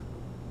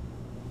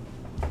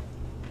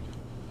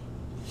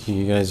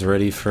You guys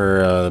ready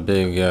for the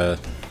big?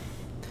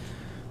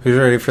 Who's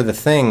ready for the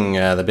thing?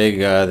 The big.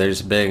 There's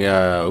a big.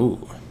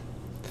 Ooh.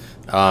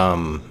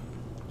 Hi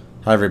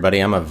everybody.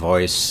 I'm a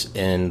voice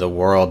in the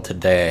world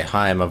today.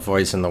 Hi, I'm a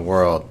voice in the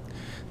world.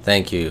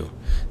 Thank you.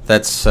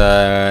 That's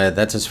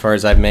as far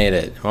as I've made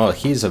it. Oh,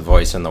 he's a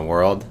voice in the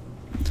world.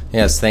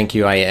 Yes, thank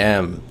you. I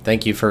am.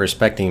 Thank you for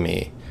respecting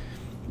me.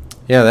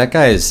 Yeah, that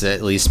guy is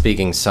at least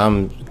speaking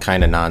some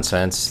kind of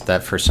nonsense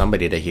that for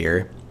somebody to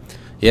hear.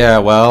 Yeah,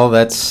 well,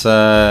 that's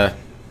part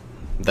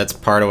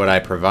of what I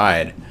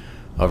provide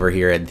over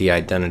here at the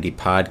Identity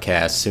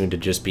Podcast, soon to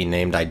just be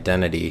named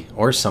Identity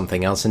or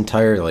something else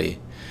entirely.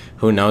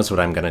 Who knows what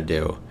I'm gonna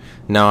do?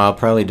 No, I'll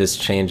probably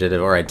just change it,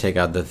 or I take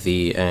out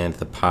the and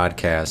the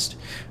podcast.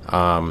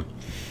 I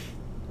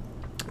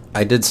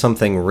did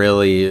something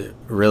really,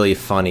 really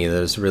funny that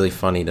was really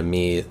funny to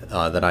me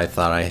that I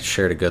thought I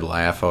shared a good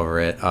laugh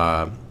over it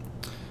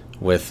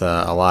with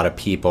a lot of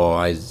people.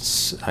 I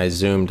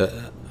zoomed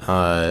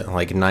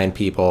like 9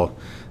 people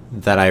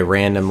that I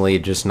randomly,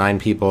 just 9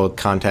 people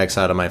contacts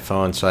out of my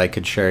phone so I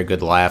could share a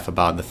good laugh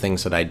about the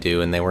things that I do,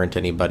 and they weren't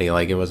anybody,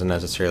 like it wasn't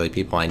necessarily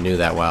people I knew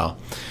that well,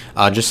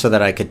 just so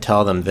that I could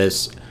tell them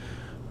this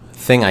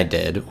thing I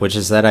did, which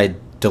is that I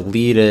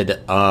deleted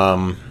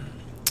a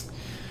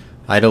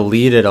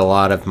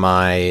lot of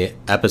my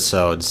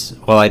episodes.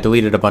 Well, I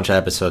deleted a bunch of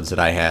episodes that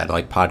I had,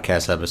 like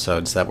podcast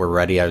episodes that were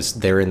ready.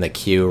 They were in the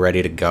queue,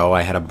 ready to go.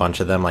 I had a bunch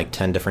of them, like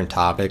 10 different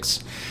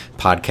topics,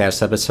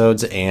 podcast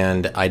episodes,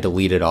 and I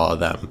deleted all of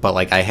them. But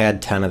like I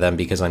had 10 of them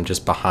because I'm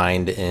just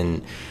behind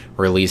in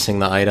releasing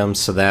the items,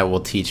 so that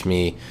will teach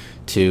me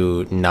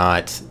to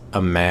not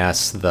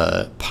amass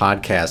the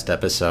podcast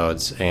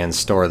episodes and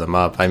store them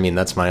up. I mean,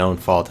 that's my own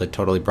fault. I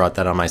totally brought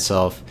that on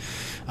myself.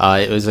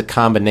 It was a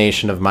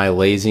combination of my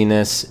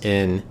laziness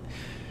in,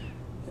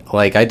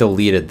 like, I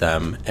deleted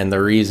them, and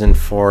the reason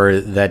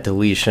for that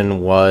deletion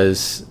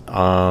was,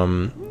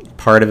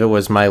 part of it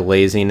was my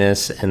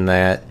laziness in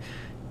that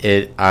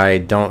I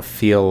don't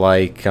feel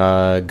like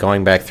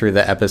going back through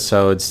the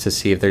episodes to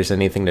see if there's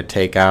anything to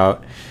take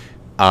out.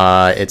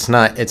 It's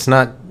not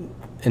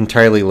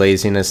entirely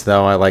laziness,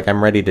 though.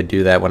 I'm ready to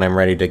do that when I'm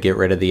ready to get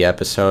rid of the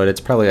episode.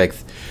 It's probably like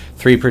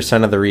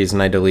 3% of the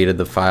reason I deleted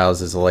the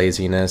files is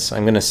laziness.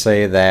 I'm gonna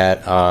say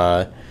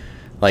that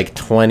like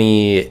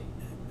 20,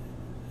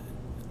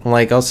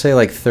 like I'll say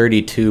like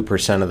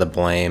 32% of the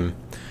blame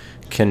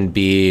can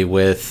be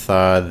with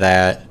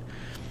that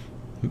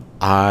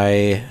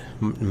my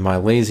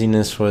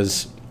laziness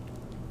was.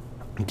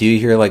 Do you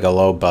hear like a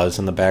low buzz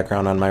in the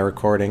background on my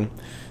recording?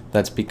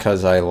 That's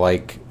because I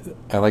like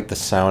the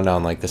sound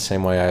on like the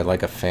same way I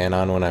like a fan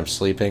on when I'm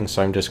sleeping.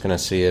 So I'm just gonna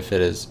see if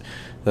it is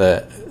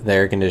the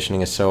air conditioning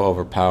is so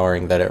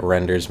overpowering that it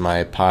renders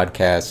my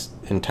podcast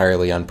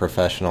entirely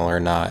unprofessional or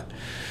not.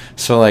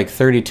 So like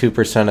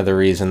 32% of the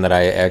reason that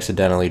I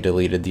accidentally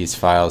deleted these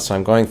files. So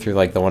I'm going through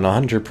like the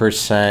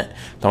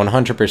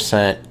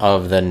 100%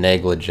 of the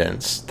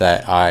negligence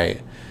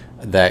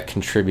that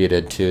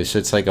contributed to. So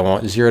it's like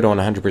a 0 to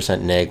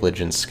 100%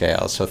 negligence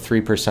scale. So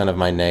 3% of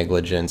my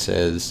negligence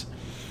is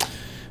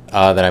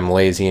that I'm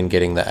lazy in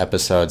getting the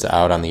episodes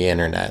out on the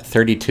internet.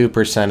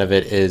 32% of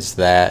it is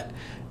that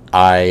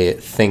I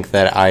think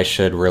that I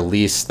should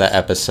release the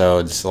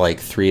episodes like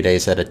 3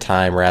 days at a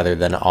time rather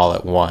than all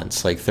at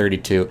once. Like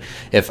 32,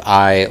 if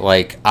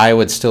I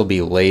would still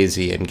be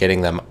lazy in getting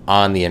them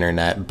on the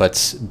internet, but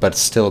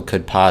still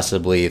could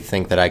possibly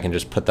think that I can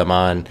just put them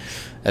on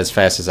as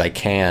fast as I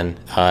can,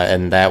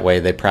 and that way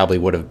they probably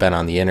would have been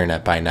on the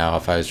internet by now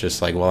if I was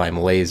just like, well, I'm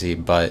lazy,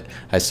 but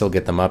I still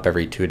get them up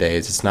every 2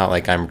 days. It's not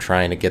like I'm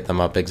trying to get them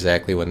up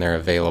exactly when they're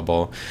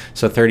available.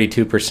 So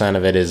 32%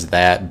 of it is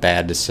that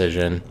bad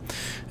decision.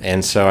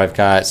 And so I've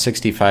got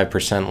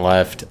 65%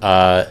 left.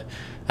 I'm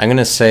going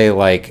to say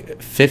like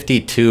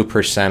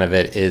 52% of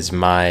it is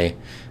my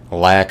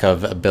lack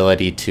of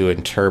ability to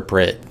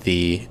interpret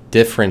the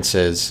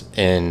differences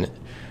in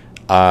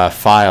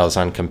files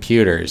on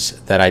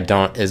computers.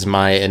 Is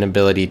my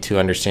inability to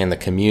understand the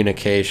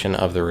communication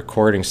of the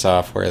recording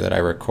software that I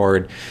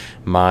record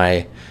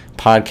my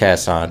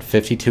podcast on.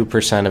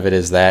 52% of it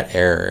is that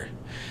error,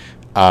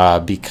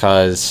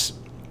 because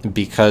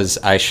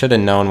I should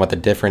have known what the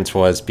difference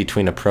was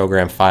between a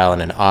program file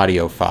and an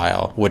audio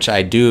file, which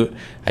I do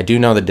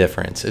know the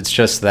difference. It's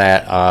just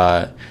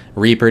that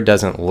Reaper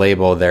doesn't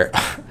label their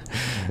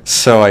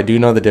so I do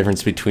know the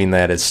difference between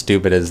that, as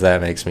stupid as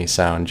that makes me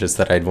sound, just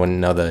that I wouldn't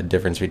know the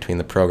difference between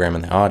the program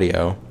and the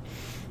audio.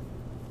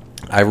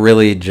 I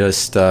really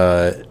just,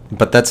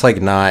 but that's like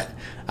not,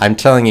 I'm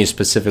telling you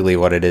specifically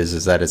what it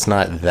is that it's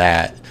not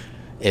that.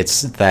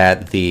 It's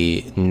that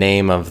the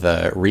name of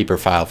the Reaper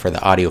file for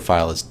the audio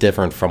file is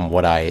different from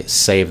what I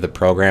save the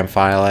program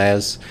file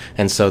as.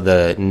 And so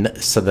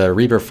the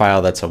Reaper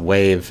file that's a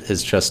wave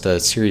is just a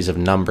series of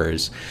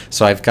numbers.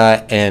 So I've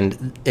got,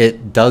 and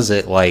it does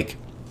it like,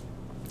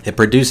 it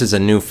produces a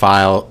new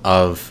file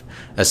of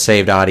a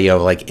saved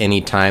audio like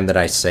any time that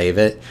I save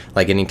it,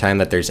 like any time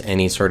that there's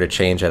any sort of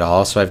change at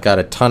all. So I've got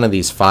a ton of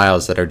these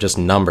files that are just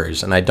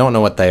numbers, and I don't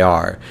know what they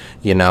are,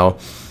 you know.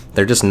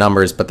 they're just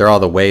numbers, but they're all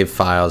the wave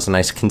files, and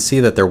I can see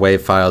that they're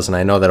wave files, and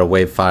I know that a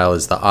wave file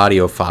is the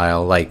audio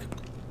file. Like,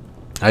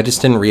 I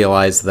just didn't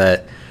realize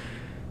that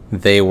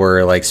they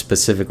were like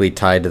specifically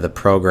tied to the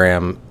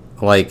program.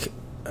 Like,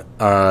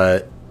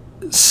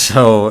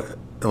 so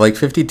like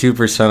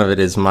 52% of it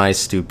is my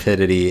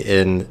stupidity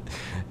in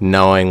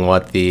knowing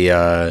what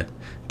the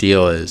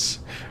deal is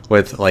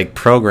with like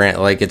program.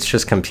 Like, it's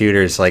just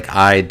computers. Like,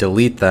 I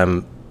delete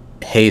them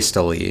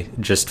hastily,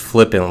 just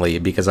flippantly,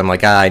 because I'm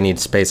like, I need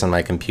space on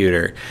my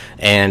computer.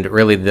 And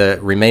really the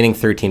remaining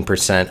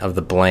 13% of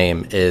the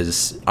blame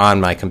is on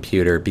my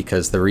computer,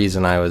 because the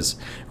reason I was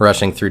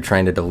rushing through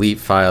trying to delete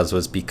files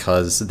was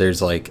because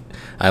there's like,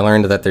 I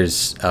learned that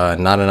there's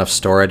not enough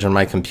storage on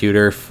my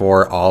computer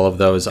for all of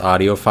those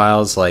audio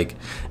files. Like,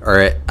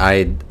 or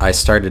I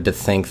started to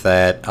think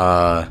that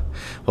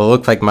well, it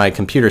looked like my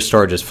computer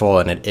storage is full,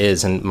 and it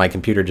is, and my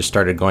computer just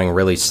started going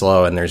really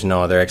slow, and there's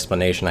no other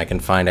explanation I can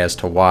find as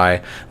to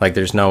why. Like,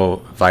 there's no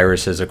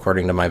viruses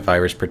according to my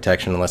virus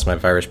protection, unless my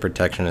virus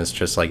protection is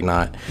just like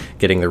not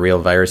getting the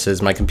real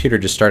viruses. My computer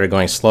just started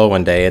going slow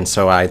one day, and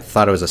so I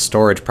thought it was a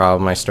storage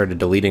problem. I started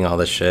deleting all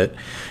this shit,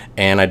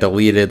 and I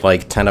deleted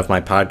like 10 of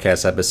my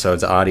podcast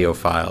episodes audio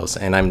files,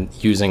 and I'm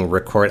using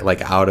record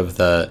like out of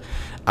the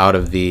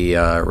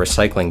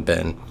recycling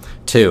bin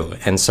too.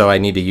 And so I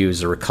need to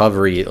use a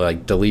recovery,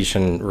 like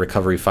deletion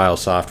recovery file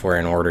software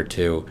in order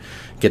to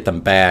get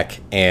them back.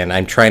 And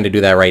I'm trying to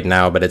do that right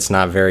now, but it's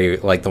not very,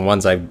 like, the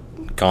ones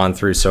I've gone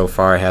through so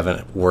far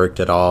haven't worked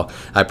at all.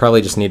 I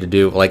probably just need to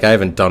do, like, I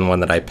haven't done one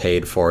that I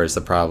paid for is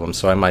the problem.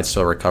 So I might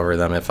still recover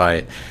them if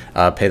I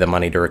pay the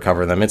money to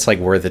recover them. It's like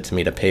worth it to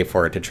me to pay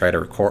for it to try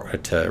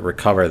to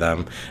recover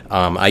them.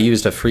 I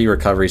used a free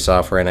recovery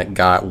software and it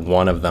got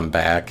one of them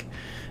back.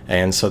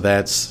 And so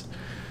that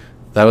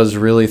was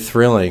really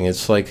thrilling.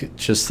 It's like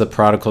just the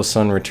prodigal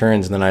son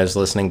returns. And then I was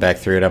listening back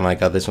through it. I'm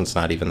like, oh, this one's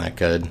not even that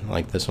good.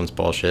 Like, this one's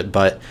bullshit.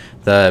 But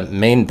the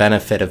main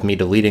benefit of me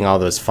deleting all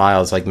those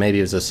files, like, maybe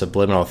it was a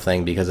subliminal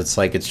thing, because it's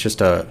like, it's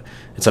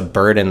a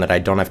burden that I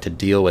don't have to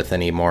deal with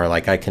anymore.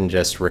 Like, I can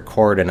just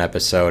record an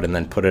episode and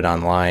then put it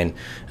online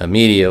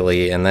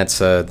immediately. And that's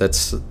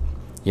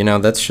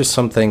just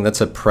something,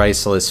 that's a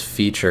priceless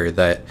feature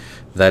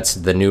that's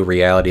the new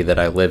reality that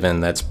I live in,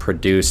 that's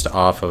produced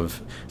off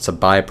of, it's a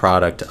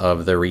byproduct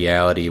of the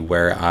reality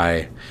where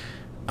I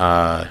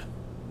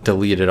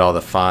deleted all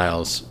the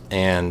files.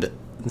 And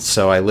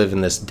so I live in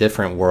this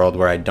different world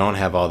where I don't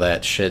have all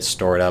that shit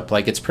stored up.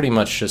 Like, it's pretty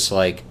much just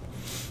like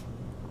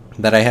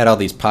that I had all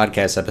these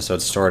podcast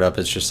episodes stored up.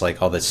 It's just like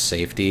all this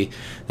safety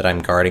that I'm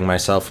guarding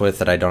myself with,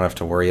 that I don't have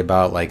to worry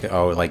about, like,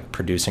 oh, like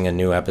producing a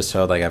new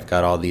episode. Like, I've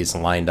got all these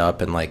lined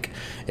up, and like,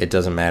 it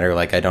doesn't matter.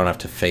 Like, I don't have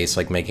to face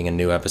like making a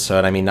new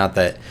episode. I mean, not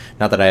that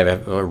I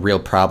have a real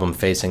problem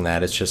facing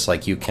that. It's just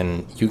like you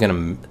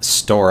can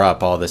store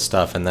up all this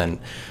stuff and then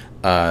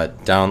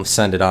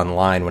send it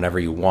online whenever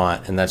you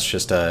want. And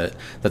that's a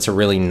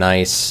really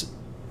nice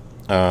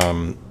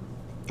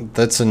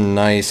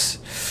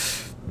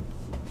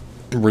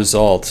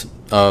result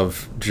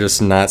of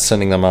just not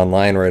sending them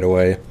online right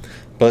away.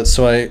 But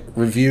so I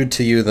reviewed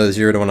to you the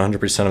 0 to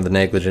 100% of the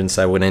negligence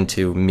that went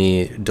into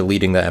me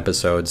deleting the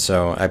episode.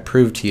 So I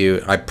proved to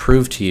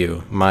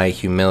you my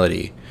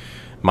humility,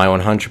 my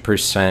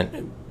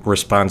 100%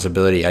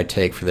 responsibility I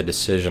take for the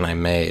decision I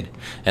made,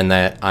 and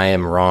that I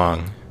am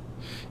wrong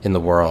in the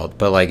world.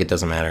 But like, it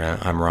doesn't matter.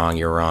 I'm wrong.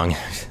 You're wrong.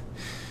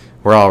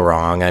 We're all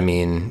wrong. I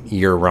mean,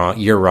 you're wrong.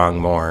 You're wrong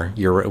more.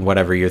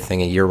 Whatever you're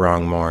thinking, you're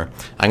wrong more.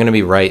 I'm gonna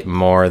be right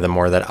more the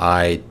more that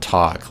I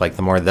talk. Like,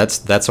 the more, that's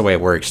the way it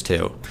works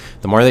too.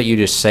 The more that you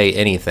just say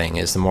anything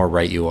is the more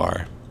right you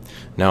are.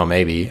 No,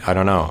 maybe, I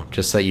don't know.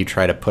 Just that you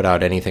try to put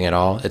out anything at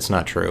all, it's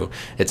not true.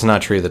 It's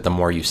not true that the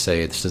more you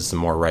say, this is the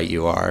more right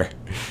you are.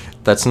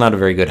 That's not a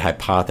very good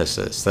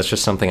hypothesis. That's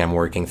just something I'm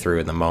working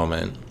through in the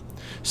moment.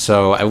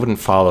 So I wouldn't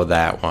follow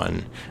that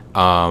one.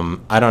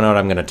 I don't know what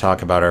I'm going to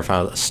talk about, or if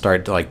I'll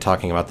start like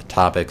talking about the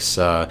topics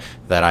that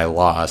I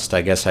lost.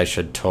 I guess I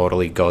should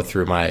totally go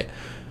through my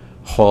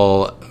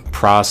whole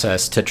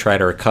process to try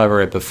to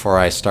recover it before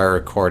I start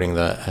recording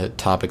the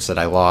topics that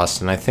I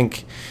lost. And I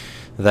think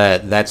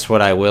that that's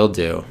what I will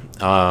do.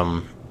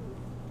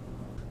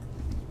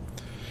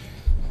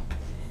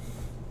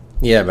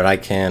 Yeah, but I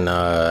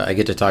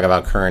get to talk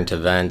about current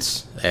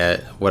events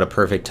at what a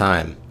perfect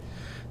time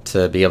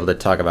to be able to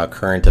talk about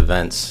current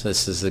events.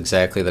 This is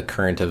exactly the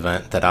current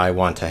event that I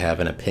want to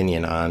have an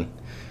opinion on.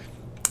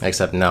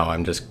 Except no,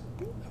 I'm just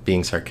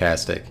being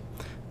sarcastic.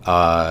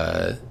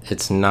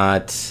 It's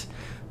not,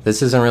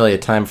 this isn't really a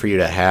time for you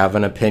to have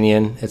an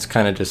opinion. It's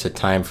kind of just a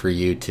time for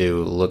you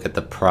to look at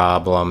the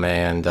problem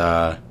and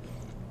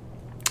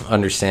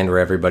understand where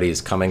everybody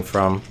is coming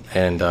from,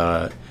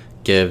 and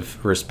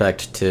give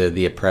respect to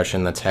the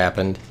oppression that's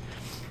happened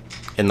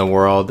in the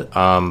world.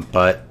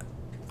 But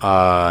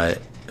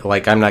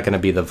like, I'm not going to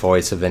be the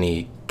voice of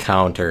any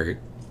counter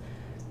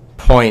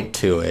point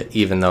to it,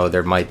 even though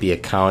there might be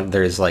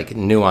there's like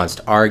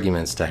nuanced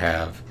arguments to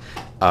have.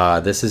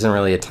 This isn't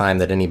really a time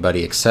that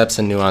anybody accepts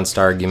a nuanced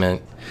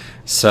argument.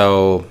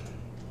 So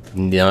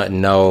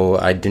No,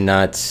 I do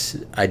not.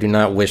 I do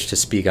not wish to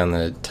speak on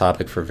the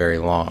topic for very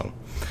long.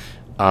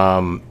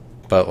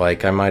 But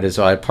like, I might as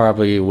well. I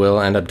probably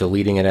will end up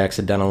deleting it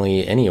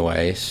accidentally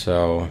anyway,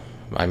 so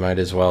I might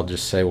as well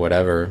just say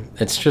whatever.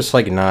 It's just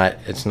like not.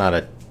 It's not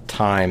a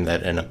time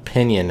that an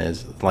opinion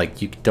is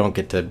like. You don't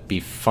get to be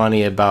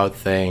funny about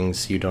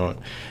things. You don't.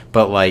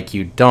 But like,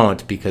 you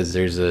don't, because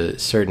there's a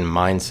certain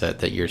mindset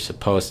that you're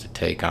supposed to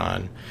take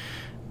on.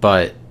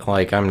 But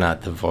like, I'm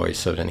not the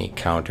voice of any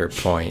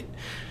counterpoint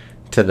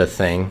to the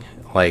thing.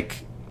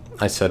 Like,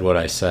 I said what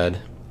I said.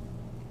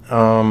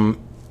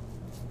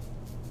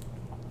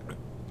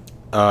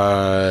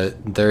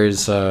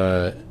 There's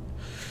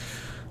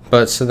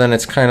but so then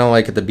it's kind of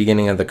like at the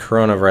beginning of the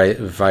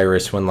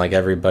coronavirus, when like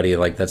everybody,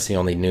 like that's the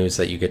only news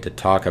that you get to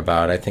talk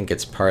about. I think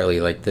it's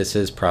partly like, this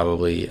is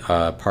probably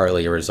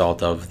partly a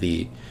result of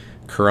the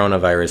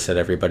coronavirus, that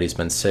everybody's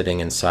been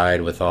sitting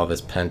inside with all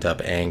this pent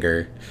up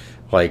anger.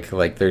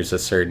 Like there's a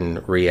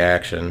certain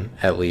reaction,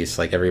 at least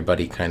like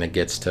everybody kind of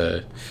gets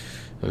to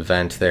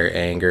vent their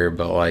anger,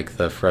 but like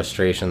the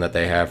frustration that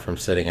they have from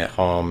sitting at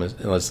home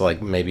is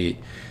like maybe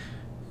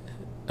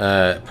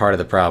part of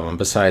the problem.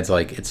 Besides,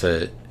 like, it's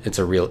a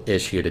real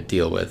issue to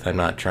deal with. I'm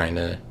not trying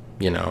to,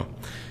 I'm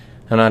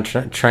not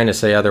trying to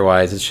say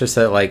otherwise. It's just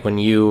that like when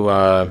you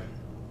gotta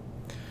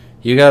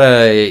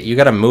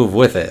move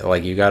with it.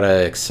 Like, you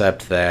gotta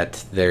accept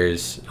that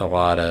there's a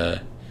lot of,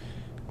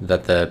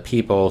 that the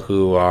people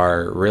who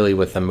are really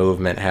with the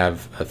movement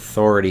have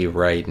authority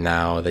right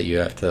now that you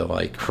have to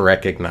like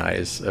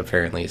recognize,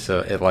 apparently. So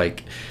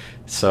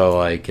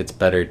it's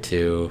better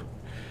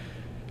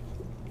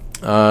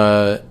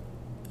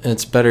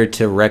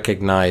to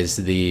recognize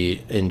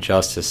the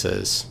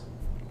injustices,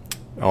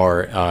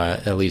 or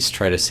at least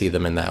try to see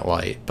them in that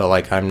light. But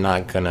like, I'm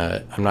not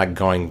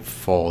going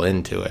full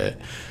into it,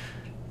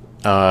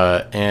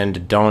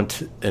 and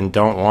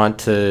don't want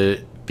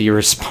to be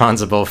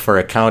responsible for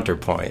a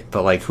counterpoint.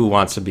 But like, who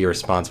wants to be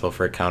responsible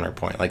for a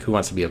counterpoint? Like, who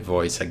wants to be a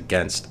voice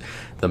against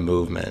the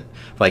movement?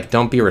 Like,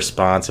 don't be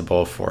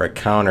responsible for a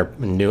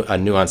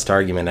nuanced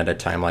argument at a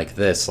time like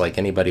this. Like,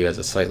 anybody who has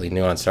a slightly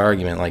nuanced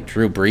argument, like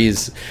Drew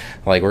Brees,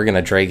 like, we're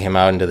gonna drag him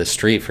out into the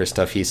street for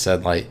stuff he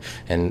said, like,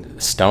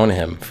 and stone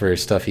him for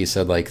stuff he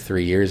said like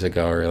 3 years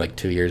ago, or like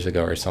 2 years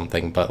ago or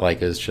something. But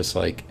like, it's just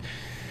like,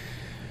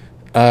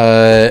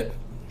 I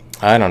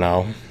don't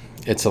know.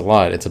 It's a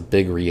lot. It's a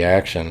big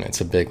reaction.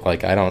 It's a big,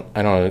 like, I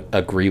don't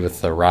agree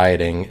with the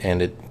rioting, and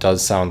it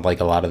does sound like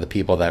a lot of the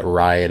people that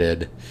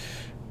rioted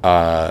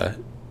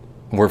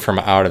were from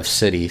out of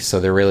city, so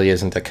there really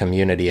isn't a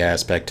community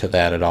aspect to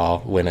that at all.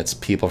 When it's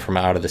people from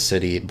out of the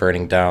city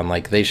burning down,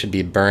 like, they should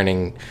be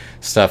burning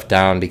stuff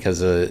down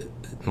because of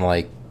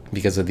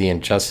the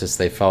injustice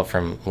they felt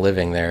from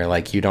living there.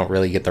 Like, you don't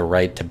really get the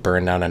right to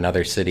burn down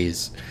another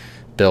city's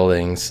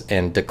buildings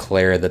and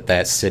declare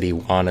that city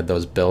wanted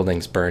those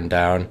buildings burned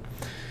down.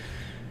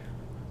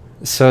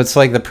 So it's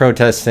like the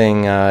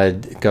protesting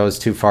goes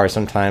too far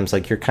sometimes.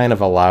 Like, you're kind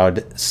of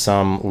allowed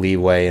some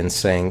leeway in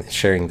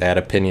sharing that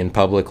opinion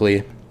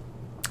publicly.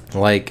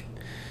 Like,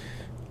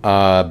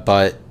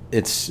 but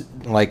it's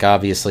like,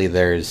 obviously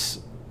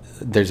there's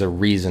a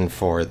reason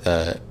for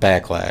the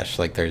backlash.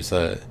 Like, there's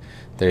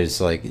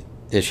like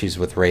issues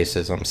with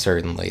racism,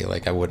 certainly.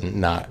 Like, I wouldn't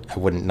not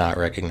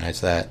recognize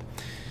that.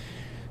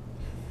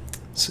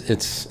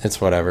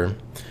 It's whatever.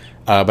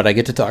 But I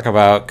get to talk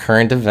about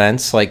current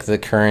events, like the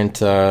current,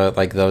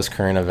 like those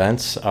current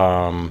events,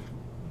 and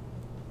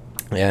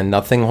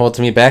nothing holds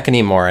me back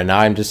anymore. And now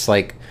I'm just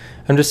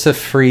a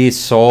free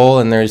soul,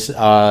 and there's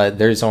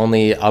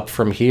only up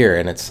from here.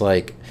 And it's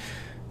like,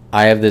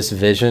 I have this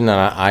vision, and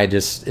I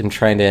just am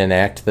trying to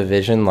enact the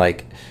vision.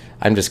 Like,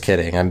 I'm just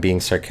kidding. I'm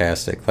being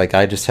sarcastic. Like,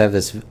 I just have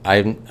this,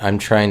 I'm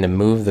trying to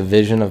move the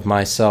vision of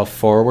myself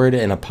forward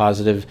in a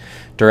positive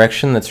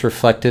direction that's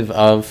reflective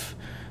of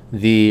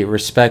the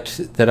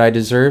respect that I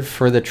deserve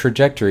for the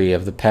trajectory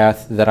of the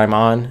path that I'm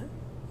on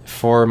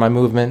for my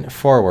movement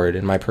forward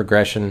and my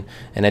progression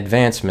and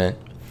advancement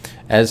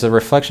as a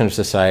reflection of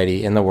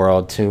society in the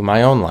world to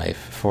my own life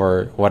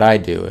for what I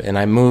do. And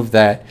I move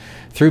that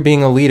through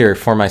being a leader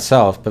for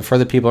myself, but for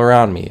the people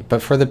around me,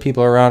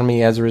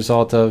 as a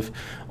result of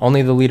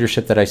only the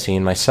leadership that I see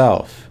in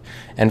myself.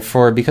 And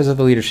because of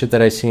the leadership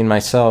that I see in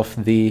myself,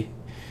 the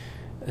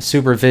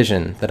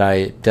supervision that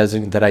I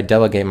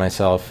delegate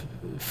myself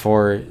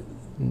for,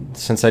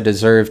 since I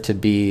deserve to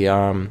be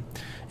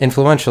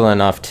influential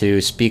enough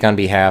to speak on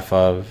behalf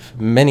of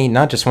many,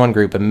 not just one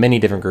group, but many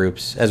different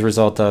groups, as a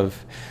result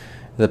of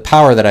the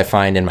power that I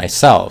find in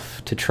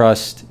myself to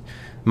trust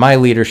my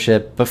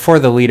leadership, but for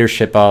the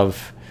leadership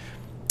of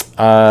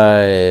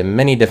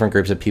many different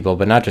groups of people,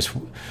 but not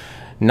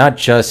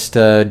just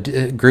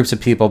groups of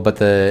people, but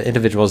the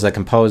individuals that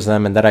compose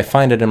them, and that I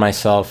find it in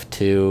myself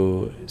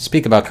to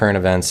speak about current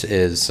events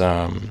is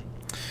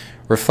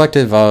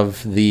reflective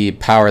of the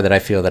power that I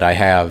feel that I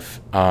have,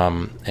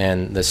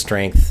 and the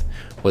strength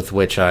with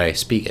which I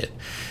speak it.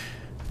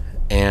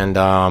 And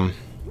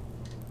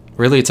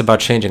really, it's about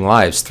changing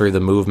lives through the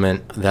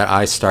movement that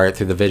I start,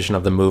 through the vision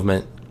of the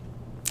movement,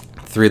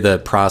 through the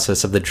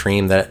process of the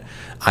dream that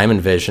I'm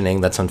envisioning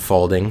that's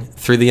unfolding,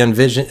 through the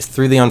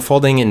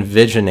unfolding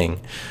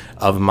envisioning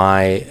of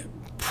my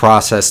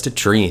processed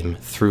dream,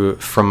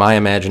 from my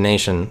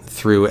imagination,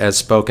 through as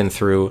spoken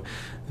through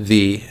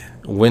the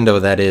window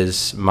that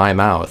is my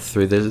mouth,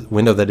 through the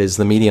window that is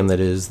the medium that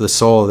is the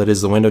soul, that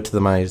is the window to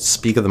my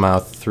speak of the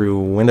mouth, through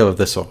window of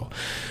the soul.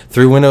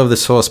 Through window of the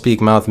soul, speak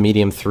mouth,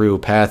 medium, through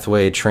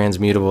pathway,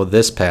 transmutable,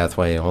 this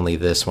pathway, only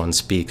this one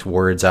speaks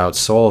words out,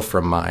 soul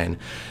from mine.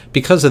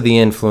 Because of the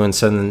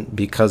influence and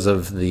because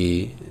of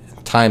the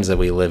times that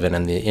we live in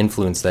and the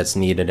influence that's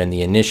needed and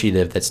the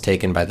initiative that's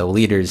taken by the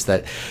leaders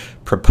that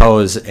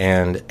propose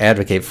and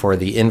advocate for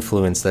the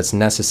influence that's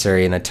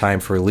necessary in a time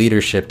for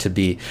leadership to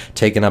be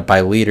taken up by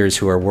leaders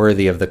who are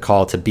worthy of the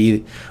call to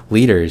be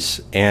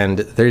leaders. And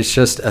there's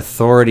just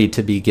authority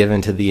to be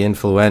given to the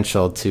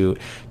influential to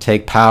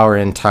take power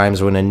in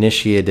times when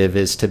initiative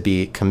is to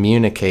be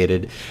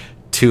communicated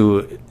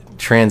to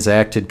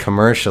transacted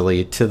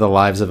commercially to the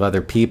lives of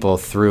other people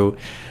through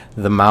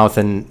the mouth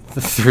and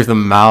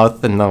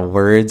the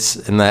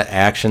words and the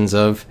actions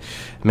of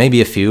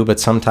maybe a few, but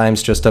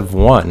sometimes just of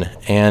one.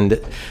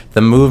 And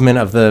the movement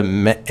of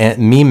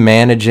me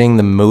managing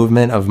the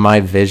movement of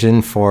my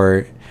vision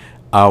for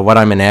what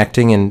I'm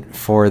enacting and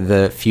for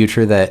the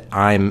future that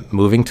I'm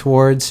moving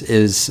towards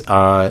is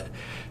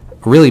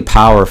really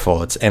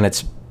powerful.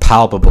 It's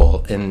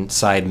palpable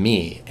inside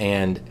me.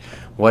 And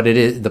what it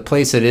is, the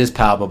place it is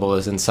palpable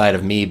is inside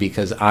of me,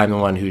 because I'm the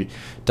one who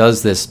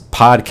does this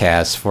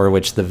podcast for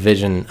which the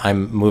vision,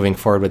 I'm moving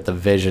forward with the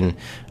vision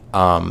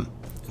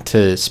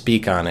to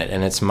speak on it.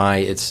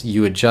 And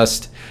you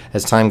adjust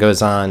as time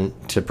goes on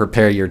to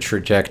prepare your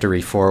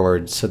trajectory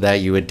forward so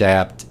that you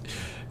adapt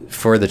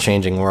for the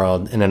changing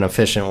world in an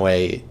efficient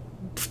way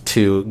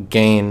to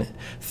gain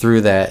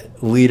through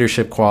that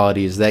leadership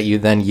qualities that you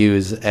then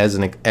use as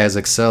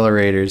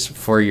accelerators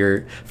for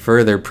your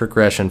further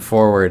progression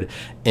forward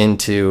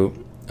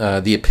into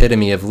the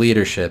epitome of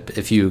leadership,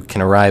 if you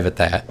can arrive at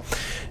that.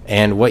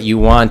 And what you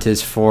want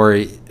is for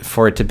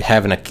it to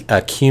have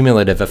a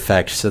cumulative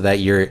effect, so that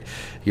you're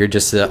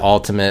just the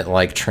ultimate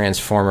like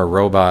transformer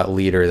robot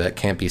leader that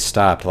can't be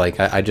stopped. Like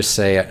I just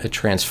say a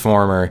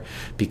transformer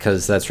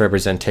because that's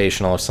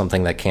representational of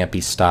something that can't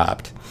be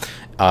stopped,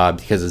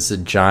 because it's a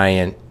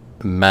giant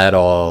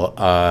metal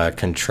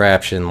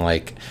contraption,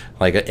 like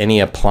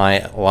any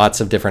lots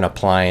of different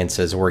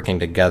appliances working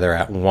together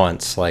at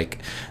once. Like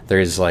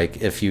there's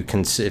like if you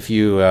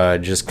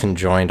just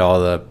conjoined all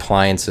the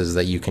appliances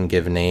that you can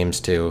give names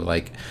to,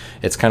 like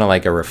it's kind of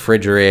like a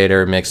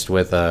refrigerator mixed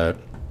with a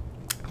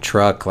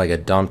truck, like a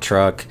dump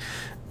truck,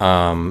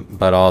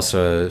 but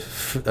also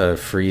a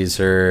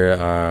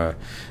freezer,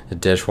 a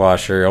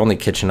dishwasher, only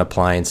kitchen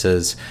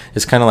appliances.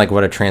 It's kind of like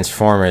what a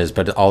transformer is,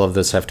 but all of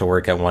this have to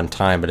work at one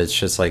time, but it's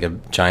just like a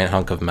giant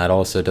hunk of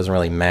metal, so it doesn't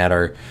really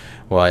matter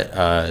what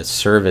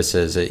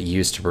services it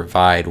used to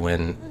provide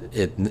when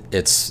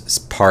its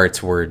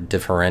parts were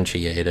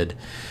differentiated.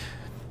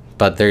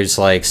 But there's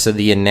so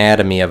the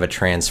anatomy of a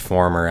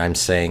transformer, I'm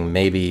saying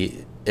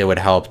maybe it would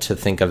help to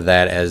think of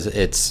that as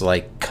it's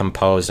like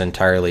composed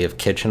entirely of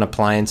kitchen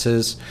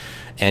appliances,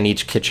 and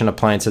each kitchen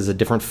appliance has a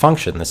different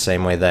function, the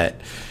same way that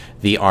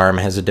the arm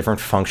has a different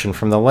function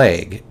from the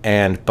leg.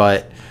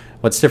 But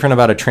what's different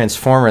about a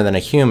transformer than a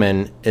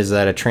human is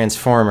that a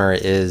transformer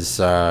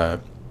is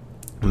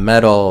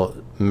metal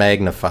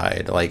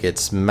magnified. Like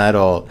it's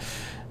metal,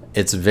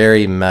 it's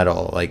very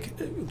metal.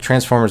 Like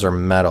transformers are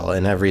metal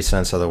in every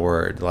sense of the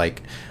word.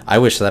 Like I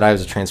wish that I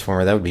was a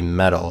transformer. That would be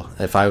metal.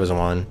 If I was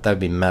one, that would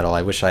be metal.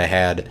 I wish I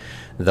had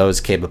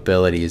those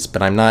capabilities,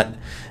 but I'm not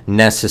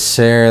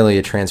necessarily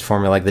a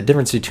transformer. Like the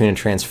difference between a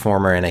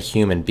transformer and a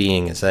human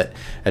being is that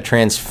a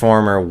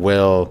transformer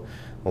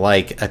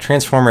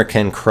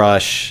can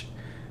crush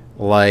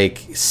like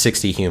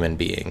 60 human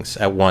beings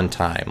at one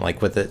time.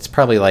 Like it's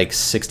probably like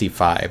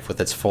 65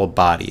 with its full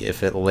body.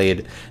 If it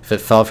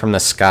fell from the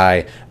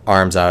sky,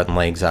 arms out and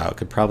legs out,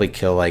 could probably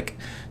kill like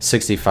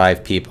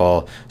 65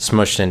 people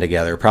smushed in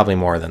together, probably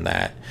more than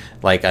that.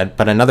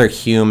 But another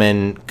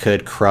human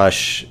could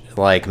crush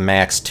like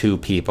max 2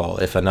 people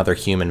if another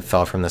human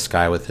fell from the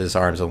sky with his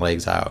arms and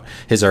legs out,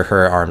 his or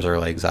her arms or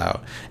legs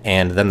out.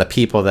 And then the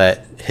people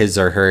that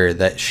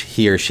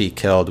he or she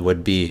killed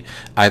would be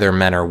either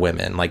men or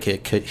women. Like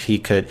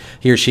he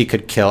or she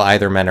could kill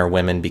either men or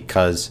women,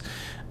 because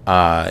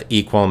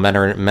equal men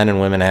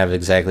and women have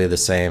exactly the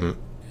same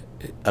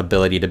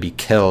ability to be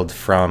killed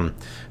from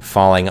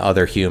falling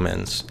other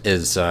humans.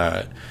 Is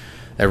a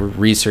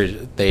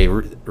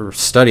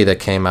study that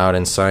came out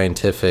in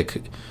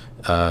Scientific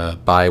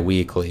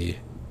bi-weekly.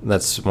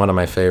 That's one of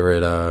my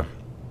favorite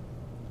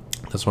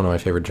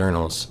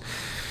journals.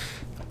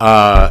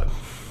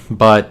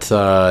 But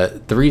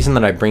the reason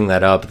that I bring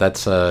that up,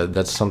 that's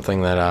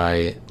something that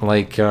I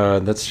like.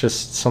 That's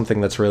just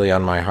something that's really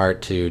on my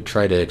heart, to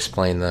try to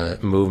explain the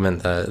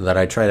movement that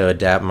I try to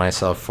adapt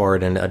myself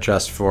forward and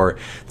adjust for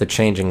the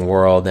changing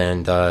world,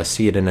 and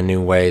see it in a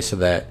new way, so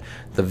that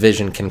the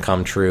vision can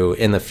come true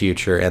in the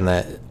future, and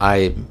that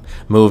I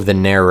move the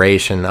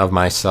narration of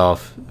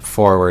myself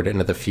forward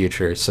into the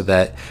future, so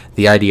that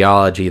the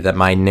ideology that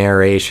my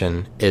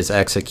narration is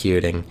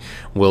executing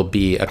will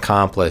be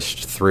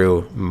accomplished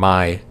through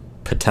my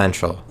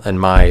potential and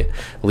my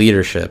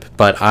leadership.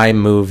 But I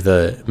move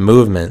the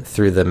movement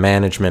through the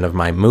management of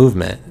my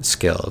movement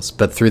skills.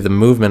 But through the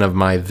movement of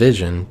my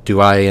vision, do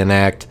I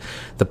enact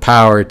the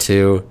power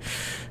to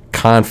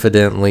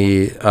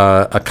confidently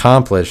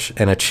accomplish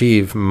and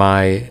achieve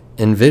my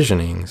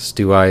envisionings?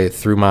 Do I,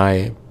 through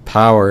my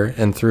power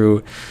and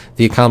through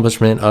the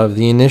accomplishment of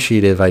the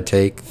initiative I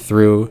take,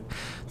 through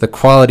the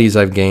qualities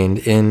I've gained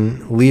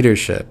in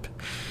leadership?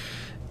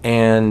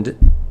 And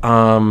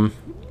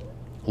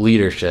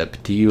leadership,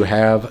 do you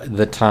have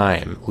the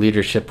time?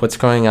 Leadership, what's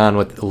going on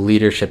with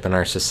leadership in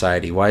our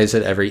society? Why is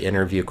it every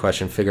interview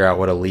question figure out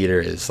what a leader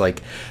is?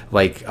 Like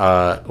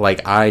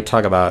I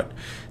talk about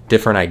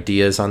different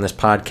ideas on this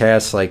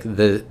podcast. Like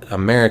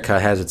America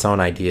has its own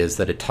ideas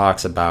that it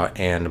talks about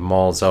and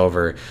mulls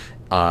over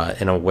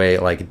in a way,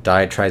 like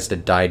tries to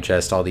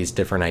digest all these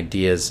different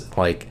ideas,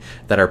 like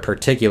that are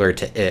particular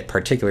to it,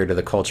 particular to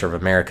the culture of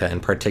America,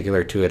 and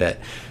particular to it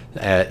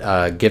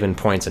at given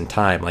points in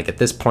time. Like at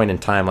this point in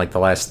time, like the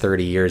last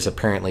 30 years,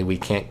 apparently we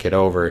can't get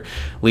over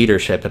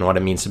leadership and what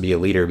it means to be a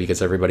leader,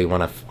 because everybody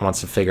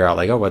wants to figure out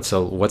like, oh, what's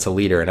a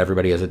leader, and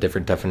everybody has a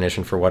different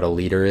definition for what a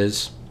leader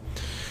is.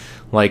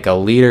 Like a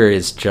leader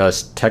is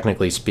just,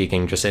 technically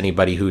speaking, just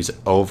anybody who's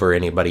over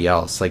anybody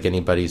else. Like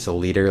anybody's a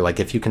leader.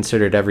 Like if you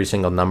considered every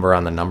single number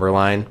on the number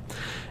line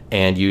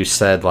and you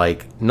said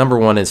like number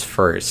 1 is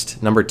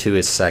first, number 2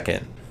 is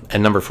second,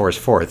 and number 4 is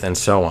fourth, and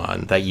so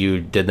on, that you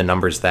did the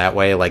numbers that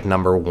way, like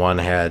number 1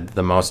 had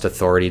the most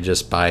authority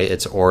just by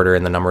its order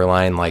in the number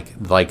line, like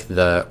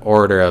the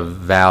order of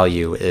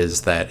value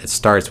is that it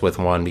starts with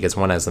 1 because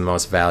 1 has the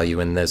most value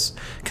in this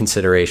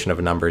consideration of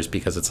numbers,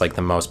 because it's like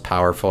the most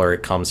powerful, or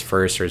it comes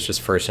first, or it's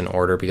just first in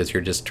order because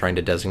you're just trying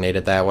to designate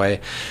it that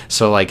way.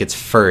 So like it's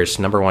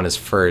first, number 1 is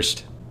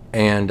first.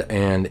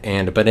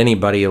 But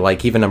anybody,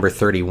 like even number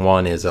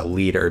 31 is a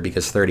leader,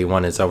 because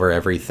 31 is over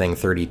everything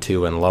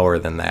 32 and lower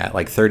than that.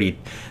 Like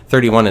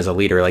 31 is a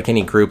leader. Like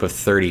any group of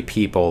 30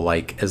 people,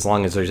 like as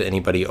long as there's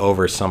anybody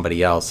over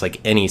somebody else,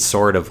 like any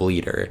sort of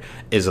leader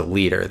is a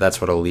leader.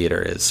 That's what a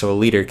leader is. So a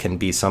leader can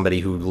be somebody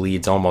who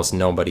leads almost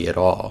nobody at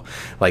all.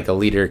 Like a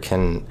leader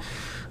can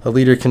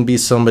be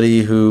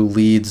somebody who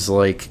leads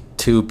like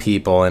 2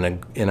 people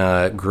in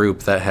a group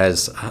that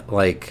has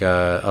like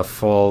a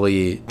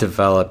fully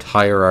developed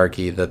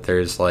hierarchy that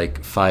there's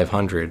like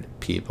 500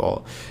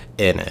 people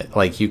in it.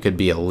 Like you could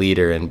be a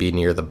leader and be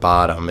near the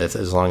bottom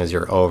as long as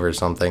you're over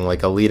something.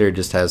 Like a leader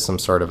just has some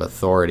sort of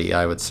authority,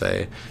 I would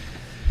say.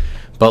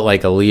 But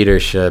like a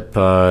leadership,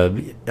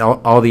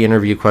 all the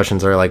interview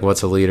questions are like,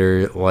 what's a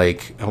leader?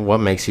 Like, what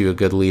makes you a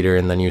good leader?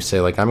 And then you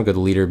say like, I'm a good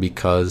leader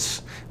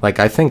because, like,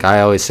 I think I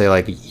always say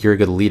like, you're a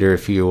good leader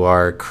if you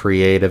are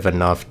creative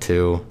enough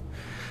to,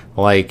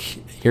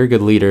 like, you're a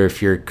good leader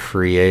if you're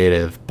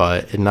creative,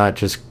 but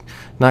not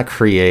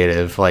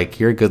creative. Like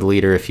you're a good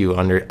leader if you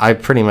I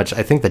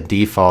think the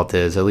default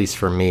is, at least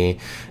for me,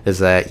 is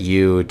that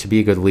to be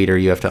a good leader,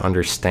 you have to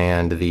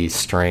understand the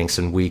strengths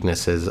and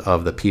weaknesses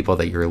of the people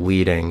that you're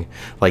leading.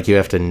 Like you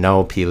have to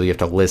know people, you have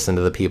to listen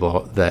to the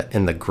people that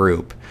in the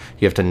group.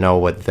 You have to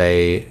know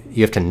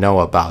you have to know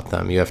about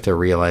them. You have to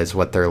realize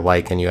what they're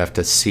like, and you have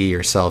to see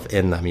yourself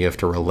in them. You have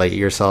to relate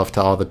yourself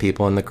to all the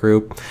people in the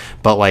group.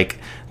 But like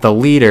the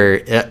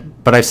leader,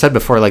 but I've said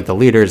before, like the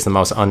leader is the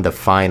most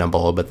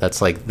undefinable, but that's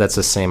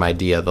the same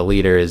idea. The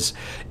leader is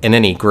in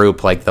any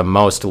group, like the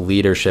most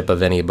leadership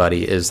of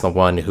anybody is the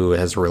one who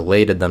has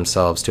related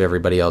themselves to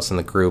everybody else in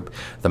the group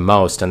the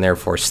most, and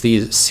therefore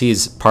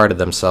sees part of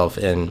themselves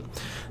in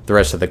the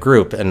rest of the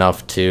group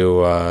enough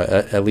to,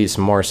 at least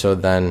more so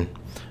than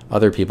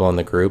other people in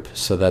the group,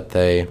 so that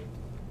they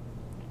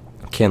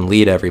can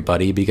lead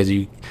everybody. Because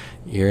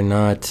you're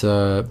not,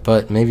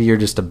 but maybe you're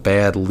just a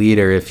bad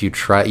leader if you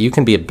try. You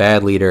can be a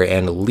bad leader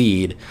and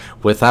lead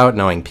without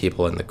knowing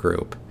people in the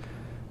group,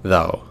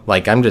 though.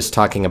 Like I'm just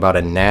talking about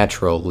a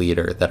natural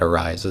leader that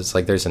arises.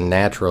 Like there's a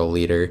natural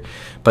leader,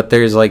 but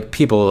there's like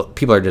people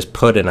are just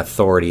put in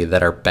authority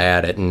that are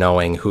bad at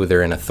knowing who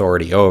they're in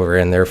authority over,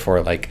 and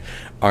therefore like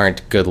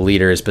aren't good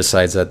leaders.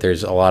 Besides that,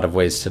 there's a lot of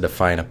ways to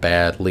define a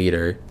bad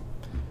leader.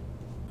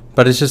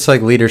 But it's just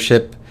like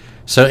leadership.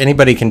 So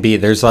anybody can be,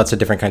 there's lots of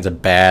different kinds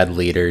of bad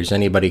leaders.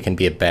 Anybody can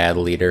be a bad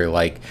leader.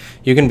 Like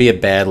you can be a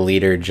bad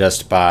leader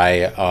just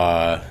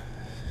by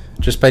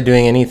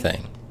doing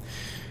anything.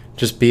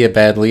 Just be a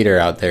bad leader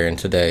out there in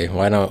today.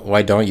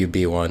 Why don't you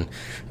be one?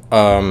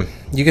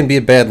 You can be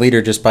a bad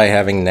leader just by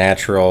having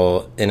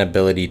natural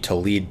inability to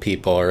lead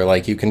people, or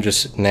like you can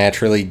just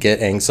naturally get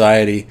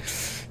anxiety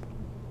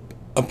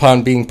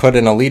upon being put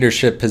in a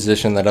leadership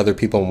position that other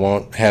people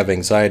won't have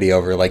anxiety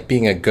over. Like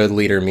being a good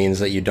leader means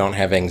that you don't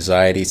have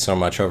anxiety so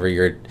much over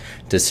your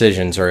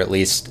decisions, or at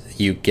least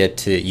you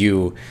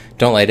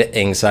don't let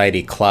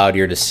anxiety cloud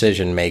your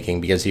decision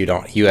making, because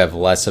you have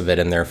less of it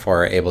and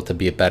therefore are able to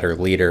be a better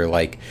leader.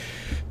 Like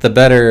the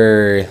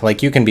better,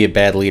 like, you can be a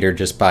bad leader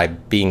just by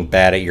being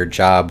bad at your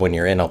job when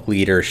you're in a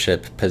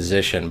leadership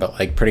position, but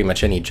like pretty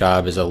much any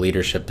job is a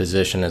leadership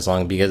position, as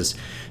long, because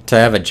to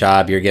have a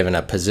job you're given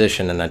a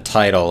position and a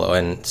title,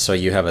 and so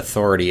you have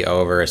authority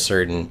over a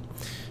certain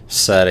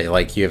set,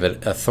 like you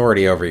have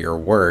authority over your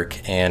work,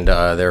 and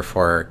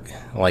therefore,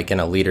 like in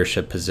a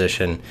leadership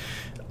position,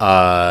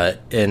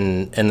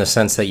 in the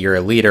sense that you're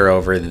a leader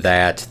over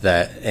that,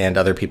 and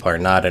other people are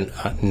not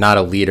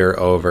a leader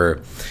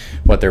over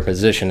what their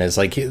position is.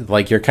 Like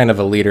you're kind of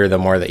a leader the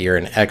more that you're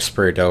an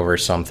expert over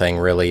something,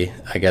 really,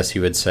 I guess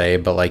you would say.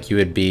 But like you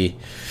would be,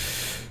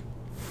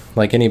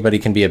 like, anybody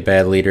can be a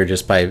bad leader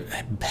just by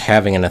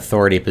having an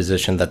authority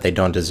position that they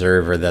don't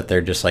deserve, or that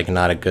they're just like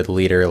not a good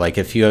leader. Like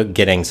if you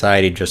get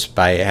anxiety just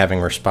by having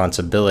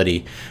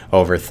responsibility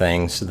over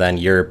things, then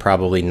you're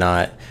probably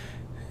not,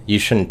 you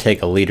shouldn't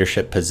take a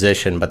leadership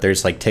position. But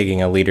there's like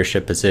taking a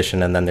leadership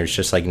position, and then there's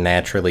just like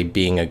naturally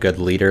being a good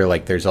leader.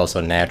 Like there's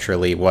also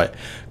naturally what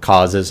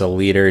causes a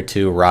leader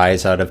to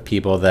rise out of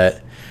people,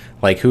 that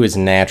like who is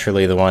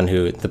naturally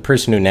the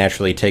person who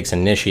naturally takes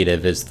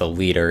initiative is the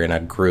leader in a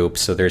group.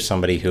 So there's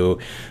somebody who,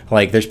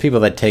 like, there's people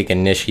that take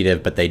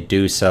initiative, but they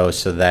do so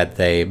that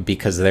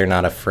because they're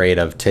not afraid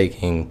of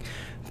taking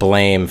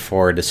blame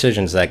for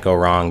decisions that go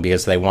wrong,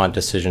 because they want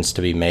decisions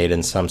to be made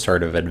and some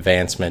sort of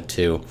advancement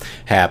to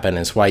happen,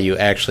 is why you're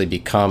actually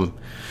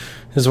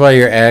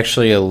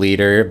a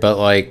leader. But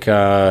like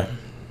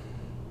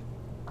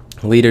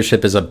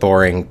leadership is a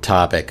boring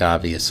topic,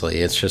 obviously.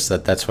 It's just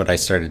that's what I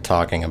started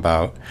talking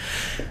about.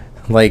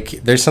 Like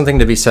there's something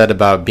to be said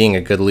about being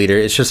a good leader.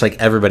 It's just like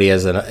everybody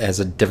has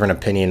a different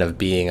opinion of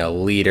being a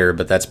leader,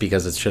 but that's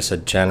because it's just a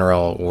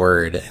general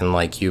word, and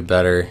like you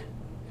better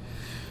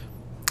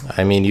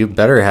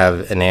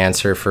have an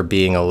answer for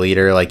being a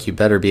leader. Like you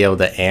better be able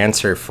to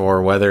answer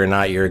for whether or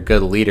not you're a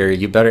good leader.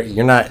 You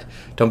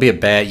can't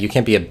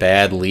be a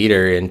bad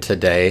leader in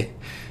today,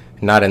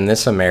 not in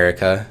this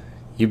America.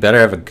 You better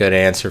have a good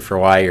answer for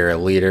why you're a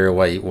leader,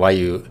 why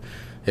you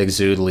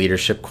exude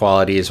leadership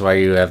qualities, why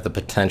you have the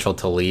potential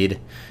to lead.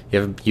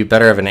 You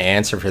better have an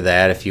answer for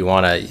that if you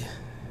want to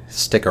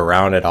stick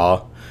around at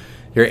all.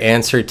 Your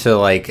answer to,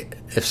 like,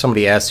 if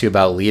somebody asks you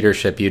about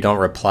leadership, you don't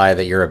reply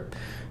that you're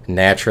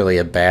naturally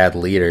a bad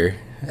leader.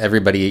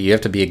 You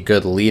have to be a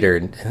good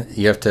leader.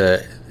 You have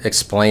to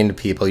explain to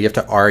people, you have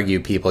to argue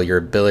people your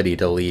ability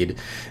to lead,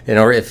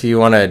 if you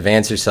want to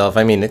advance yourself.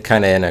 I mean,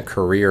 kind of in a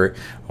career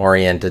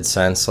oriented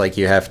sense, like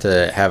you have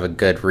to have a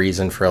good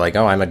reason for, like,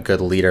 oh, I'm a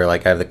good leader,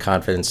 like I have the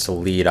confidence to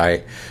lead,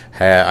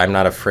 I'm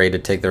not afraid to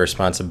take the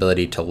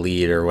responsibility to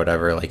lead, or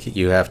whatever. Like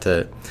you have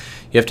to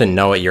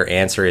know what your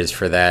answer is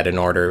for that, in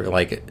order,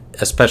 like,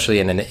 especially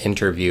in an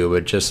interview,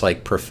 but just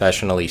like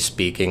professionally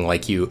speaking,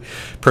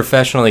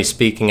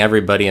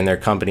 everybody in their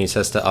companies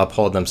has to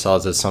uphold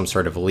themselves as some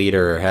sort of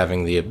leader, or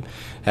having the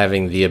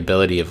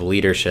ability of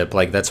leadership.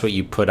 Like that's what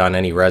you put on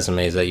any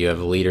resumes, that you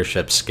have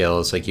leadership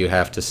skills. Like you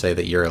have to say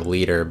that you're a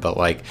leader. But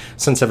like,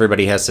 since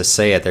everybody has to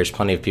say it, there's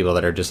plenty of people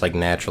that are just like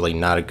naturally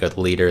not a good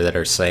leader, that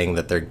are saying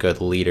that they're good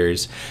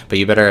leaders. But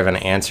you better have an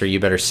answer. You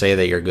better say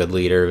that you're a good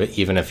leader,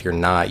 even if you're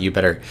not. You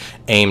better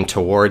aim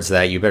towards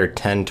that. You better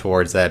tend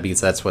towards that,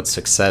 because that's what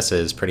success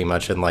is, pretty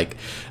much, in like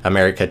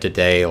America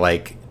today.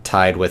 Like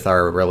tied with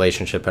our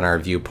relationship and our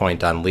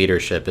viewpoint on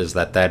leadership is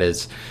that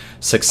is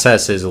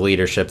success is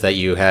leadership, that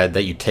you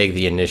take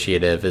the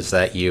initiative, is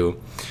that you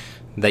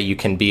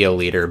can be a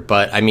leader.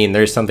 But I mean,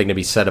 there's something to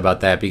be said about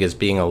that, because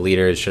being a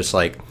leader is just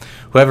like,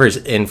 whoever's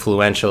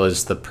influential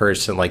is the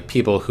person, like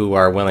people who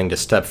are willing to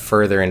step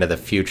further into the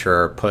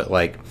future, or put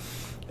like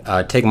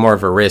take more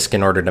of a risk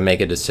in order to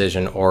make a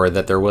decision, or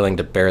that they're willing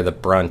to bear the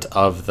brunt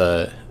of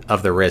the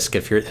risk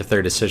if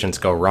their decisions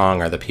go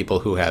wrong, are the people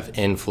who have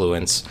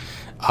influence.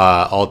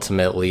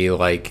 Ultimately,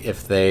 like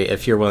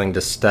if you're willing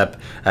to step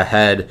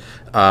ahead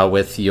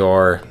with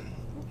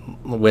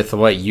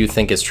what you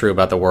think is true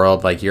about the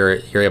world, like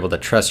you're able to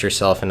trust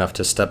yourself enough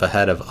to step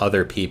ahead of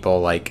other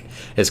people, like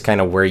is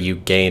kind of where you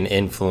gain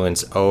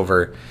influence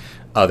over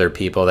other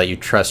people, that you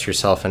trust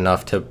yourself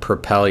enough to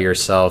propel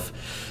yourself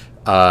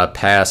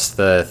past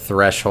the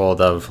threshold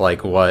of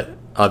like what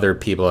other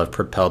people have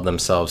propelled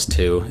themselves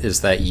to,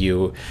 is that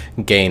you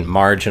gain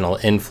marginal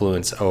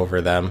influence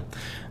over them.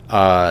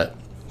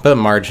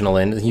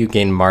 You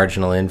gain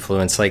marginal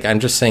influence. Like,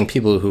 I'm just saying,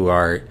 people who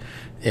are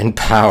in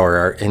power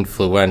are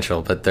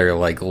influential, but they're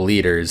like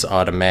leaders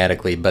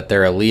automatically. But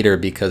they're a leader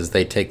because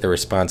they take the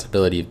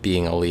responsibility of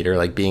being a leader.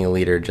 Like, being a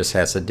leader just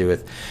has to do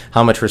with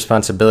how much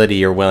responsibility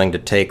you're willing to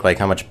take, like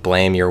how much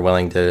blame you're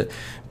willing to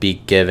be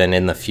given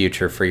in the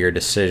future for your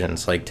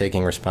decisions. Like,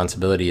 taking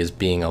responsibility is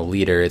being a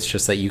leader. It's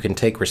just that you can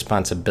take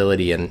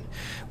responsibility and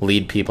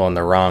lead people in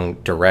the wrong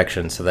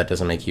direction, so that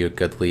doesn't make you a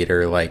good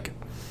leader. Like,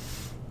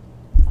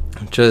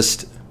 but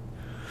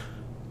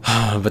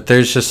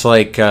there's just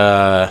like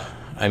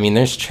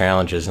there's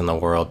challenges in the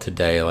world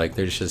today. Like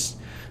there's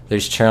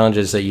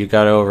challenges that you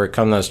got to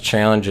overcome, those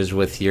challenges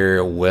with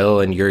your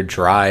will and your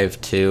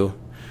drive to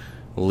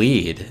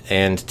lead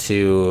and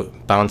to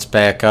bounce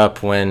back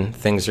up when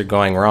things are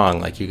going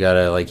wrong. Like you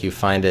gotta, like, you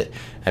find it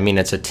I mean,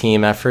 it's a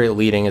team effort.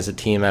 Leading is a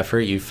team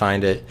effort. You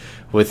find it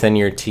within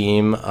your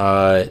team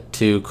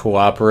to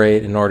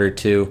cooperate in order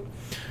to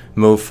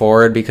move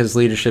forward, because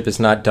leadership is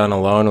not done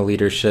alone. A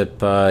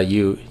leadership,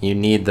 you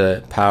need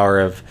the power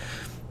of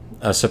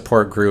a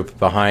support group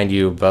behind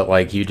you, but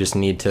like you just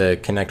need to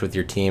connect with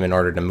your team in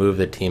order to move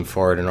the team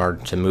forward, in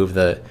order to move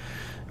the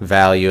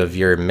value of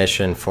your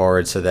mission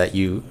forward, so that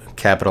you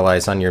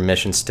capitalize on your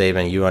mission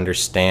statement, you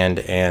understand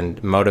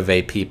and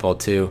motivate people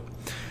to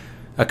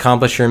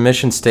accomplish your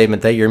mission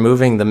statement, that you're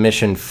moving the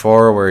mission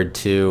forward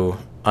to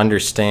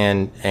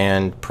understand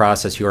and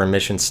process your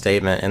mission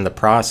statement. And the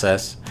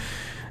process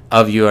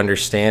of you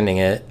understanding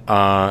it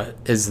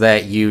is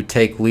that you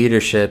take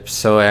leadership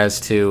so as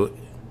to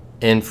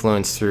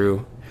influence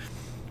through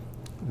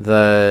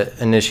the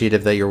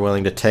initiative that you're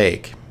willing to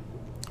take.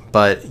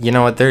 But you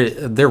know what,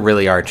 there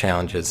really are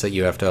challenges that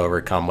you have to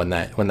overcome when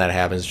that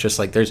happens. Just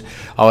like there's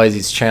always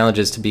these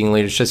challenges to being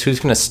leaders, just who's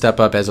going to step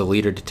up as a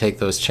leader to take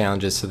those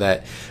challenges so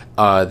that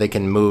they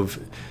can move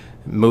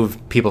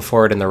people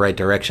forward in the right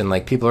direction.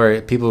 Like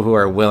people who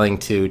are willing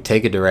to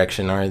take a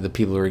direction are the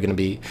people who are going to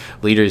be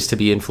leaders, to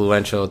be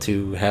influential,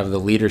 to have the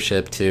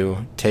leadership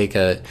to take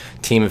a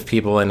team of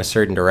people in a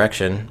certain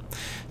direction,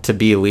 to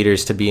be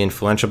leaders, to be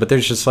influential. But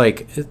there's just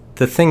like,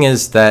 the thing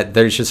is that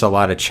there's just a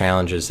lot of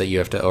challenges that you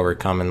have to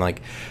overcome, and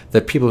like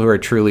the people who are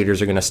true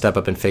leaders are going to step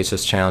up and face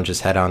those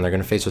challenges head on. They're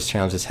going to face those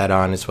challenges head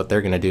on. Is what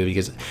they're going to do,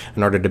 because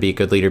in order to be a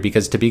good leader,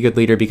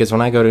 because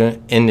when I go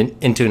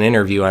into an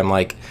interview, I'm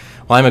like,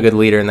 well, I'm a good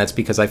leader, and that's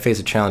because I face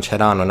a challenge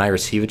head on. When I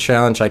receive a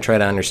challenge, I try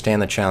to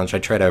understand the challenge. I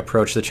try to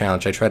approach the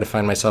challenge. I try to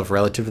find myself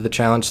relative to the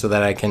challenge so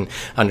that I can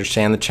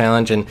understand the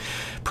challenge and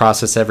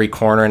process every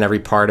corner and every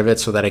part of it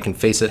so that I can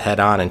face it head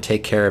on and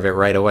take care of it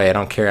right away. I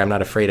don't care. I'm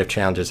not afraid of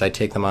challenges. I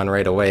take them on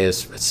right away as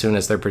soon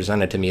as they're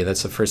presented to me.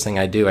 That's the first thing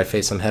I do. I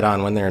face them head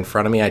on. When they're in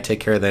front of me, I take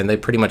care of them. They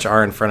pretty much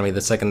are in front of me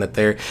the second that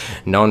they're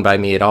known by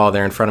me at all.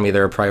 They're in front of me.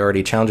 They're a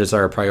priority. Challenges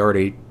are a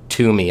priority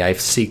to me. I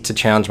seek to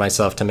challenge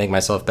myself, to make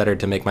myself better,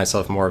 to make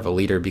myself more of a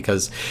leader,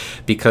 because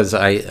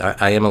I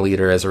am a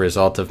leader as a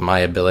result of my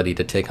ability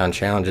to take on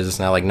challenges. It's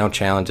not like no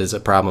challenge is a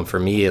problem for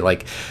me.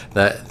 Like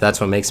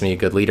that's what makes me a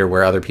good leader,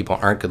 where other people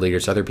aren't good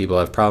leaders. Other people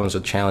have problems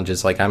with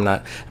challenges. Like I'm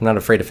not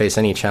afraid to face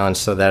any challenge,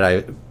 so that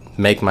I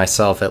make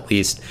myself, at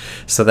least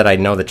so that I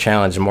know the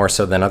challenge more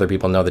so than other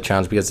people know the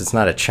challenge, because it's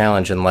not a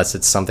challenge unless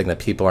it's something that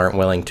people aren't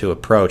willing to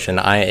approach, and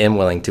I am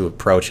willing to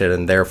approach it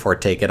and therefore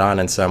take it on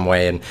in some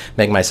way and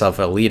make myself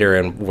a leader,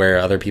 and where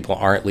other people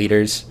aren't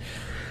leaders.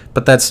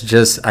 But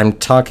I'm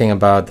talking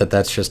about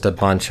that's just a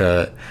bunch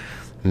of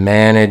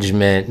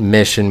management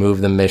mission, move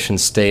the mission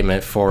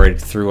statement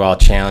forward through all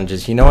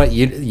challenges. You know what,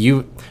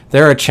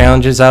 there are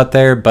challenges out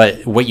there,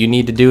 but what you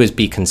need to do is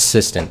be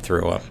consistent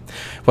through them.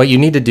 What you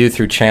need to do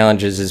through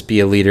challenges is be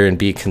a leader and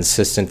be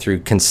consistent through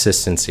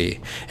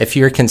consistency. If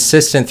you're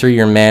consistent through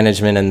your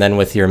management and then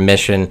with your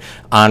mission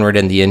onward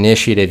and the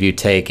initiative you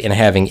take and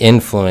having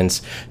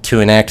influence to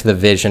enact the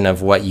vision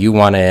of what you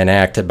want to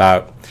enact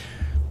about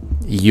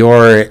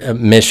your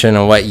mission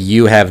and what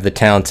you have the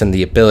talents and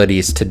the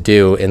abilities to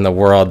do in the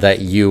world, that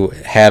you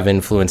have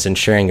influence, and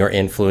sharing your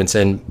influence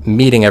and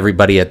meeting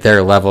everybody at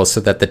their level so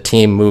that the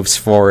team moves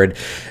forward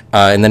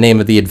in the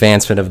name of the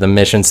advancement of the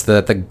mission, so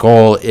that the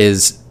goal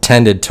is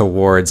tended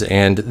towards,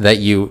 and that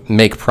you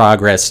make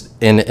progress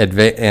in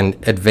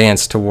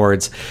advance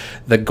towards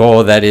the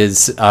goal that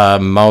is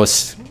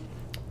most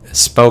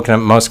spoken,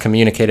 most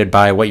communicated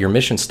by what your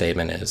mission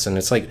statement is. And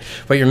it's like,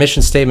 what your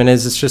mission statement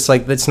is, it's just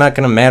like, it's not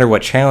going to matter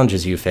what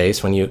challenges you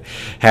face when you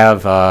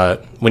have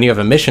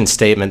a mission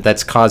statement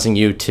that's causing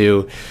you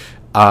to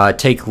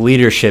take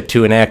leadership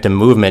to enact a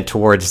movement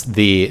towards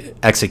the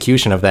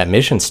execution of that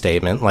mission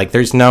statement. Like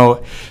there's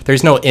no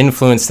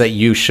influence that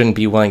you shouldn't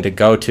be willing to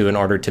go to in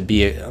order to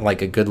be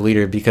like a good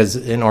leader, because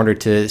in order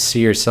to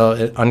see yourself,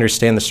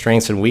 understand the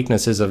strengths and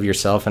weaknesses of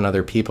yourself and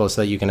other people,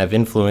 so that you can have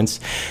influence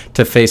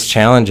to face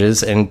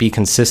challenges and be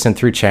consistent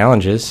through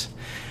challenges.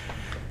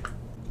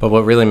 But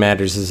what really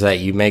matters is that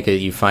you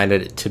find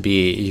it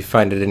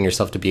in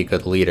yourself to be a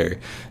good leader.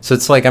 So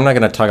it's like, I'm not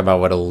going to talk about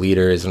what a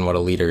leader is and what a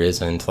leader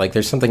isn't. Like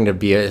there's something to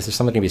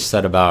be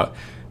said about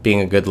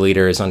being a good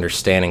leader, is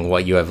understanding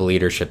what you have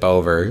leadership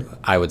over,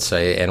 I would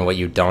say, and what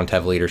you don't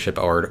have leadership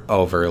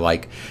over.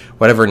 Like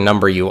whatever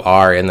number you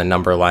are in the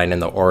number line in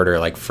the order,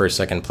 like first,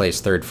 second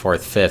place, third,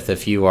 fourth, fifth.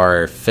 If you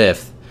are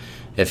fifth,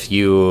 if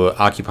you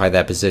occupy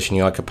that position,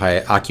 you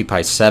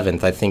occupy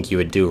seventh, I think you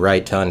would do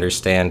right to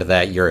understand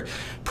that your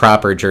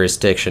proper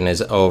jurisdiction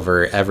is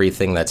over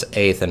everything that's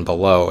eighth and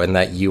below, and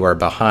that you are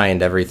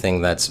behind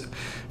everything that's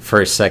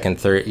first, second,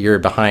 third. You're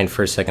behind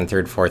first, second,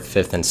 third, fourth,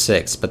 fifth, and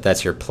sixth, but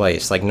that's your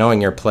place. Like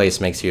knowing your place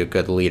makes you a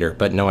good leader,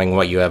 but knowing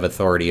what you have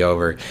authority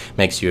over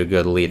makes you a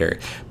good leader.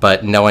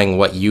 But knowing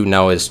what you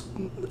know is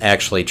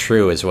actually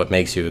true is what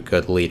makes you a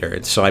good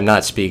leader. So I'm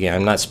not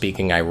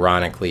speaking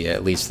ironically,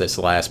 at least this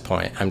last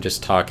point. I'm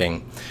just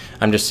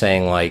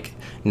saying, like,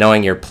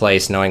 knowing your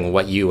place, knowing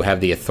what you have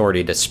the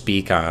authority to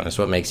speak on is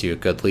what makes you a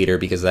good leader,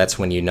 because that's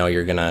when you know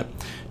you're going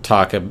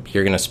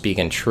to speak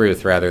in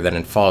truth rather than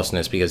in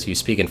falseness. Because you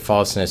speak in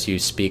falseness, you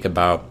speak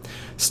about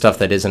stuff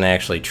that isn't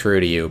actually true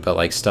to you, but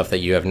like stuff that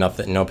you have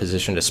no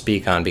position to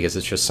speak on because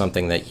it's just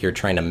something that you're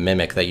trying to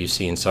mimic that you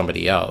see in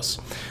somebody else.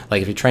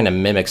 Like if you're trying to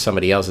mimic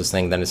somebody else's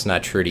thing, then it's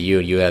not true to you.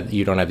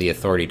 You don't have the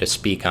authority to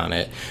speak on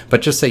it.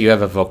 But just that you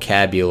have a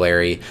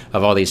vocabulary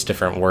of all these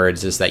different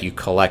words is that you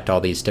collect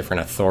all these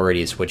different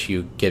authorities, which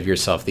you give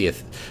yourself the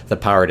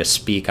power to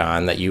speak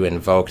on. That you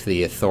invoke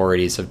the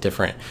authorities of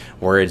different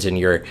words in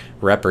your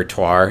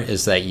repertoire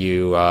is that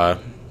you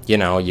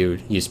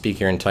speak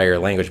your entire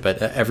language,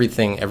 but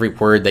every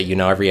word that you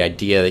know, every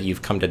idea that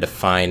you've come to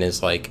define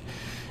is like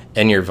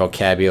in your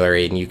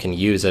vocabulary, and you can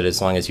use it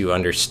as long as you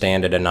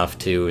understand it enough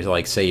to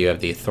like say you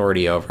have the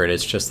authority over it.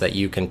 It's just that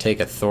you can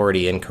take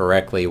authority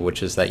incorrectly,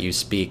 which is that you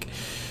speak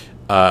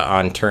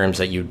on terms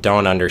that you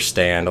don't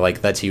understand.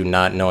 Like that's you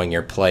not knowing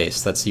your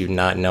place. That's you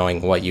not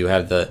knowing what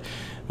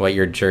what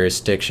your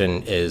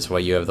jurisdiction is,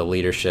 what you have the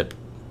leadership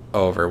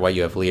over, what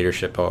you have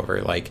leadership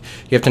over. Like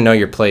you have to know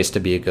your place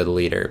to be a good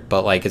leader,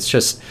 but like it's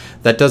just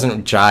that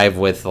doesn't jive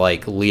with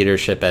like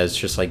leadership as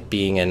just like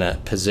being in a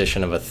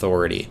position of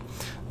authority,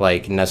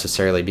 like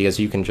necessarily, because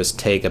you can just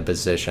take a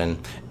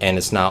position and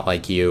it's not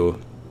like you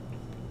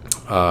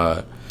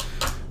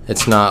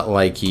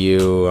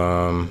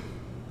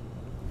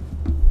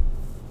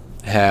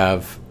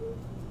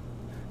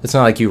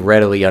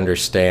readily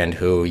understand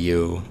who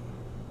you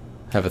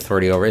have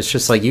authority over. It's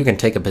just like you can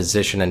take a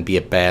position and be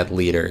a bad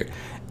leader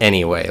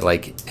anyway,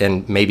 like,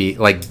 and maybe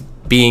like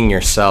being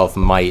yourself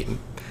might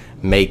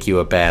make you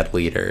a bad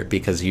leader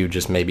because you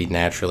just maybe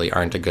naturally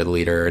aren't a good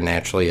leader or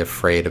naturally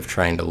afraid of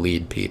trying to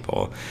lead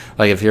people.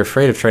 Like if you're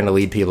afraid of trying to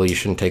lead people, you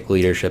shouldn't take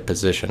leadership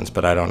positions,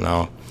 but I don't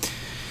know.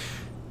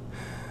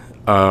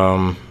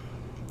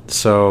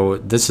 So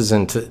this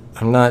isn't,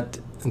 I'm not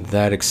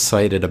that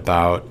excited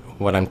about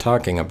what I'm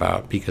talking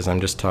about because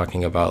I'm just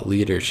talking about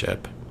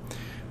leadership.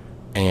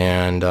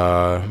 And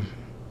are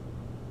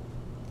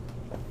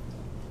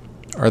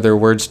there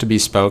words to be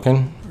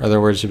spoken?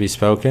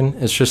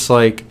 It's just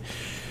like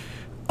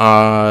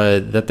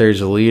that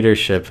there's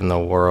leadership in the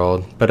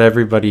world, but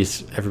everybody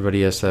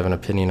has to have an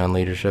opinion on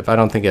leadership. I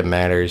don't think it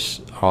matters,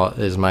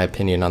 is my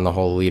opinion on the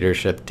whole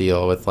leadership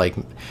deal with like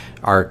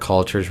our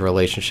culture's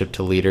relationship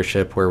to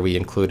leadership, where we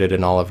include it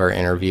in all of our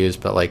interviews,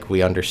 but like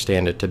we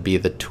understand it to be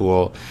the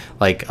tool,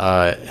 like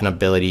an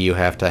ability you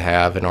have to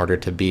have in order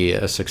to be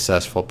a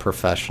successful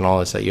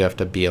professional is that you have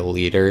to be a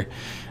leader.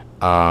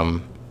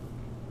 I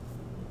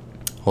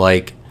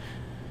don't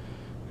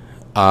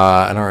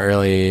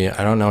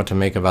know what to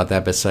make about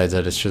that besides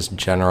that it's just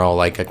general.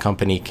 Like a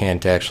company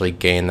can't actually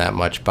gain that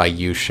much by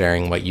you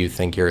sharing what you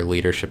think your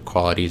leadership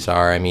qualities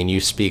are. I mean, you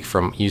speak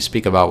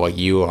about what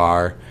you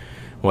are,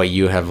 what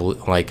you have,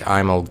 like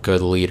I'm a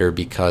good leader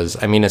because,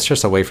 I mean, it's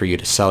just a way for you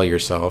to sell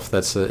yourself.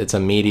 It's a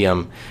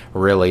medium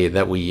really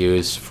that we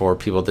use for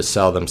people to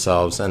sell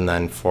themselves, and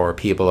then for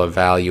people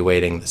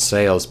evaluating the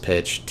sales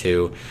pitch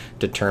to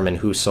determine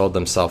who sold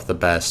themselves the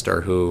best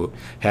or who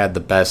had the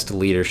best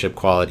leadership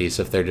qualities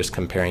if they're just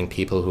comparing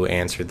people who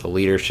answered the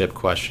leadership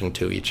question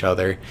to each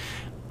other.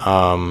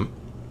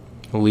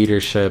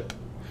 Leadership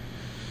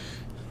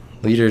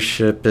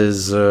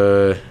is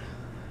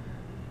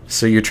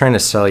so you're trying to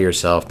sell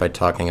yourself by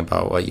talking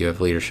about what you have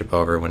leadership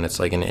over when it's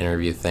like an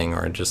interview thing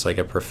or just like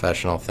a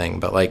professional thing.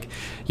 But like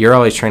you're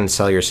always trying to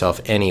sell yourself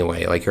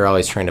anyway. Like you're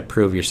always trying to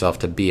prove yourself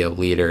to be a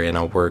leader in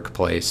a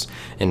workplace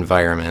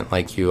environment.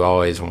 Like you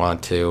always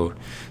want to,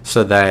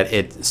 so that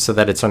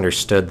it's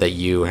understood that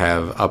you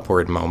have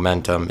upward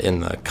momentum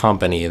in the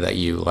company, that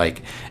you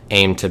like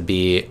aim to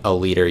be a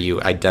leader,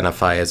 you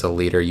identify as a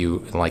leader,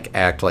 you like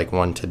act like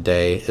one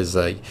today, is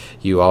like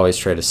you always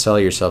try to sell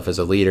yourself as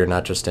a leader,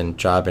 not just in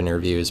job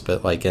interviews,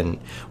 but like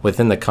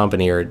within the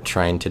company you're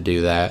trying to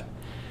do that.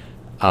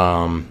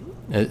 So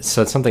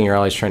it's something you're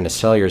always trying to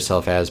sell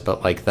yourself as,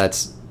 but like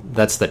that's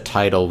the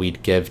title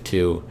we'd give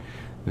to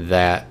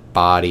that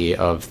body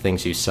of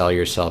things you sell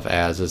yourself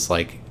as, is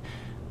like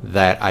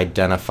that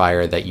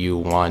identifier that you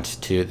want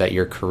to, that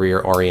you're career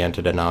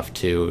oriented enough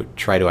to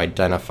try to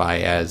identify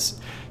as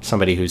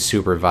somebody who's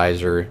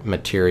supervisor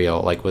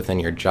material, like within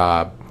your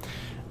job.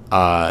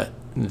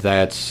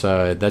 That's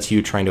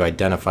you trying to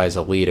identify as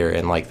a leader,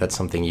 and like that's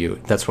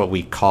what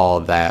we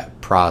call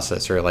that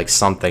process, or like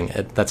something,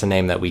 that's a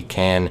name that we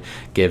can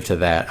give to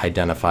that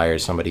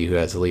identifier, somebody who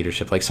has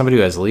leadership. Like somebody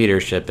who has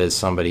leadership is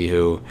somebody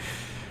who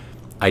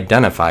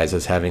identifies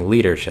as having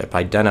leadership,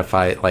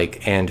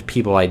 and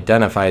people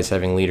identify as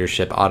having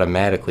leadership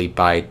automatically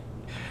by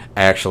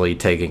actually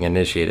taking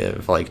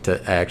initiative, like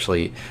to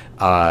actually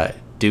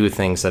do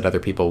things that other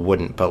people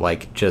wouldn't, but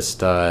like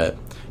just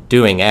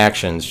doing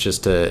actions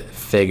just to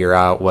figure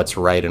out what's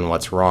right and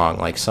what's wrong.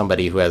 Like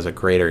somebody who has a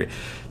greater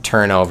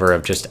turnover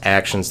of just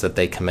actions that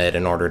they commit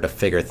in order to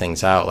figure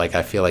things out. Like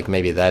I feel like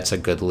maybe that's a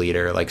good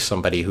leader. Like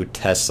somebody who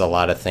tests a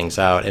lot of things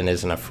out and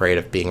isn't afraid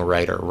of being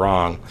right or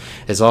wrong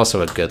is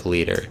also a good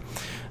leader.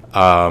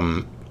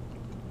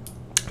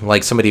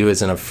 Like somebody who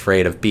isn't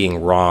afraid of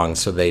being wrong,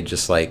 so they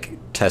just like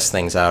test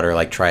things out or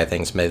like try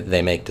things,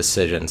 they make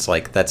decisions.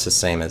 Like that's the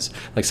same as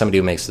like somebody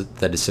who makes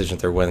the decision,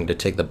 they're willing to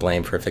take the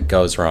blame for if it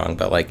goes wrong.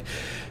 But like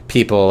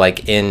people,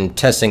 like in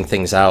testing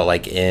things out,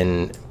 like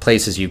in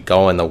places you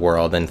go in the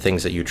world and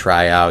things that you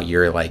try out,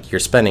 you're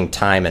spending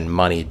time and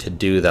money to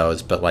do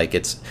those, but like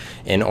it's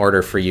in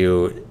order for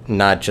you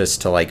not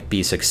just to like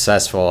be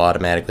successful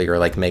automatically or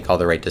like make all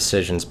the right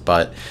decisions,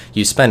 but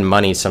you spend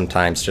money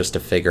sometimes just to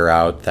figure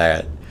out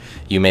that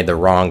you made the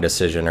wrong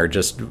decision, or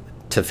just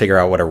to figure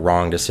out what a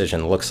wrong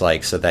decision looks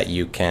like so that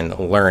you can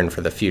learn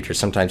for the future.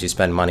 Sometimes you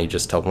spend money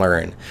just to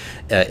learn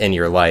in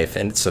your life,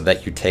 and so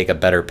that you take a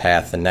better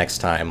path the next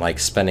time. Like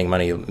spending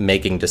money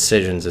making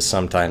decisions is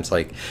sometimes,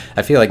 like,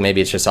 I feel like maybe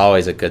it's just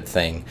always a good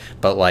thing,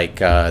 but like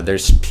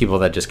there's people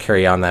that just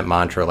carry on that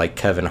mantra, like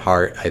Kevin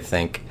Hart, I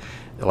think,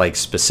 like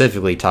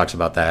specifically talks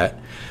about that,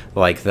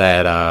 like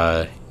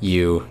that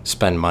you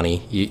spend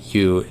money,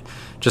 you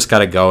just got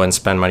to go and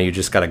spend money. You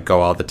just got to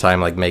go all the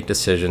time, like make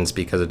decisions,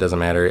 because it doesn't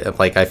matter.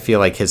 Like I feel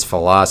like his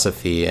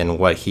philosophy and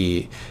what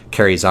he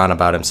carries on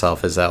about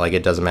himself is that like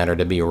it doesn't matter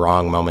to be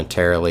wrong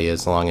momentarily,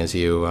 as long as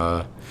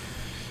you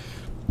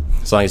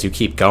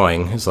keep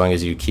going, as long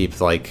as you keep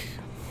like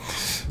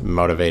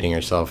motivating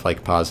yourself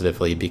like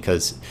positively,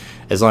 because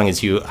as long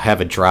as you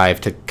have a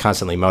drive to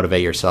constantly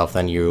motivate yourself,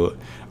 then you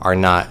are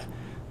not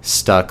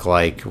stuck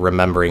like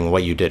remembering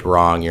what you did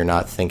wrong. You're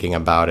not thinking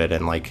about it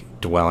and like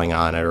dwelling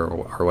on it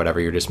or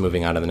whatever. You're just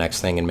moving on to the next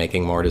thing and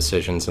making more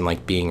decisions and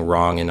like being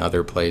wrong in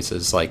other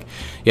places. Like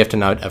you have to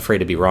not afraid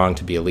to be wrong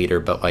to be a leader,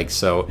 but like,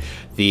 so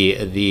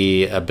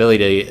the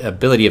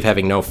ability of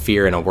having no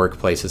fear in a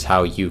workplace is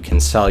how you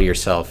can sell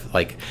yourself,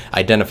 like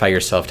identify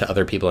yourself to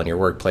other people in your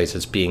workplace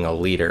as being a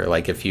leader.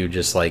 Like if you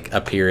just like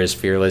appear as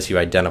fearless, you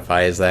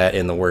identify as that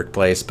in the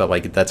workplace, but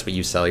like that's what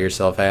you sell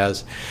yourself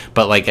as.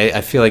 But like I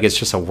feel like it's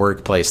just a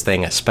workplace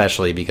thing,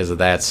 especially because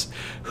that's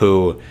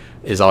who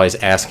is always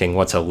asking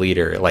what's a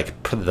leader.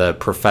 Like the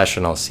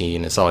professional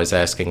scene is always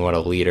asking what a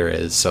leader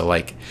is. So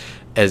like,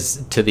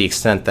 as to the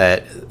extent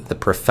that the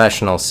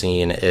professional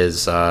scene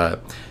is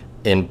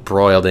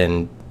embroiled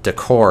in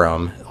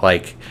decorum,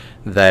 like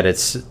that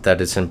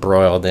it's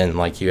embroiled in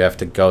like you have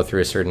to go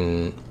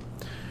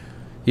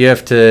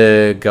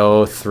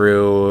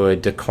through a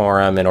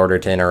decorum in order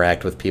to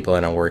interact with people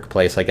in a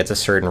workplace. Like it's a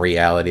certain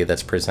reality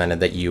that's presented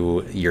that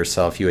you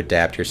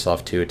adapt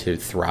yourself to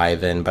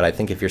thrive in. But I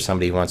think if you're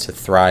somebody who wants to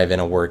thrive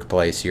in a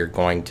workplace, you're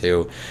going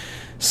to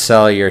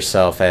sell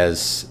yourself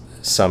as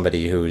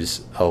somebody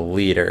who's a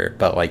leader,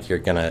 but like you're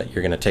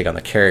gonna take on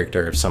the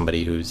character of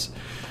somebody who's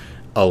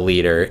a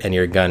leader, and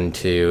you're going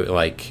to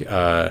like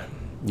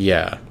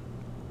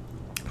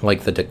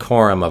like the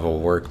decorum of a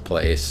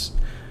workplace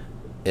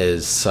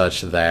is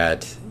such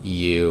that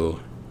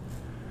you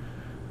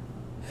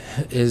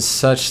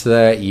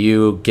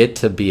get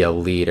to be a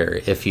leader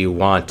if you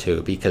want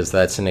to, because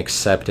that's an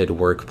accepted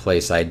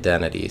workplace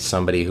identity,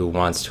 somebody who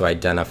wants to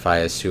identify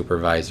as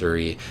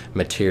supervisory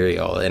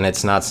material. And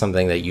it's not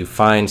something that you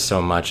find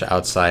so much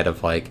outside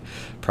of like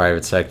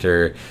private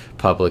sector,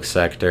 public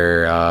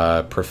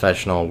sector,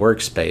 professional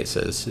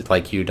workspaces.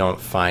 Like you don't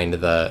find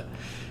the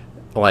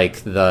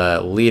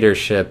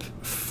leadership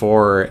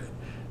for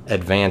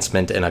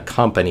advancement in a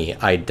company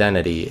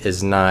identity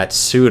is not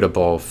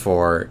suitable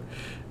for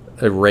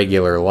a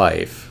regular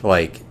life,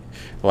 like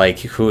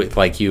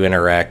you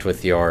interact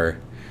with your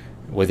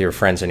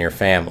friends and your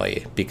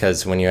family.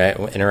 Because when you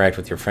interact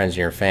with your friends and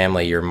your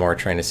family, you're more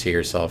trying to see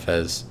yourself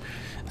as,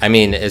 I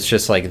mean, it's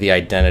just like the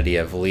identity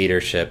of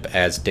leadership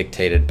as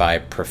dictated by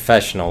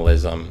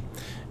professionalism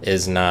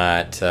is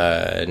not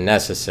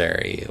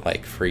necessary,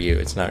 like for you.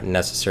 It's not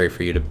necessary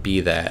for you to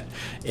be that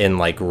in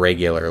like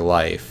regular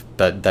life,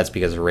 but that's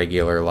because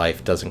regular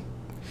life doesn't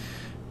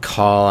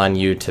call on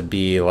you to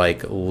be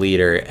like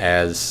leader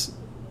as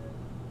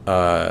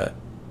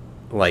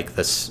like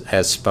this,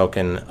 as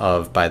spoken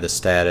of by the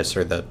status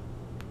or the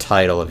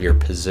title of your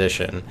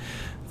position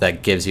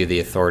that gives you the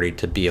authority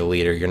to be a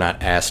leader. You're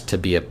not asked to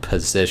be a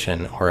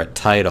position or a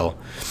title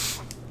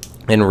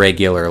in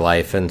regular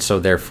life, and so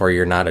therefore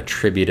you're not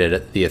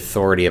attributed the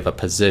authority of a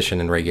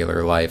position in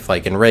regular life.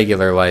 Like in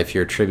regular life,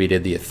 you're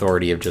attributed the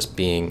authority of just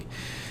being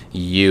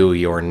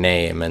your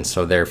name, and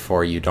so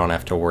therefore you don't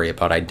have to worry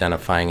about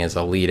identifying as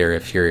a leader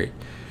if you're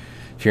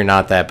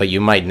not that. But you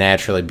might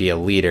naturally be a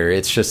leader.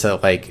 It's just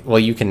that like, well,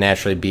 you can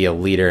naturally be a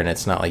leader, and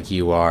it's not like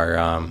you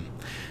are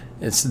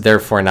it's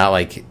therefore not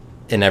like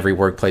in every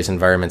workplace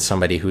environment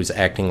somebody who's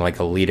acting like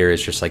a leader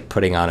is just like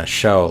putting on a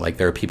show. Like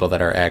there are people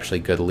that are actually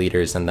good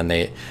leaders, and then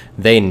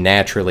they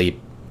naturally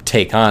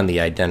take on the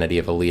identity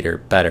of a leader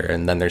better.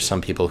 And then there's some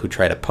people who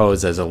try to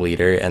pose as a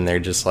leader, and they're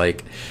just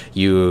like,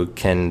 you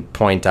can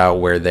point out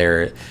where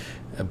they're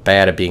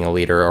bad at being a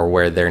leader, or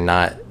where they're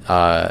not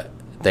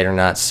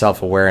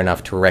self-aware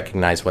enough to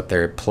recognize what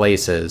their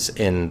place is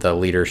in the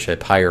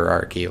leadership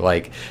hierarchy.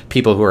 Like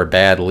people who are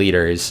bad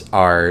leaders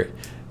are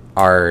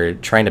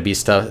trying to be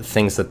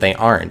things that they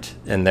aren't,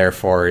 and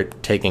therefore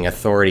taking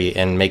authority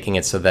and making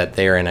it so that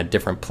they're in a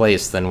different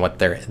place than what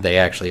they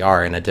actually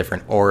are, in a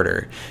different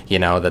order. You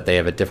know, that they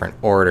have a different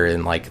order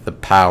in like the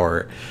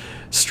power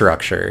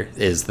structure,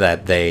 is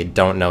that they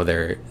don't know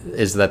they're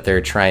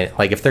trying,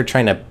 like if they're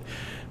trying to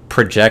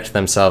project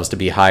themselves to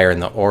be higher in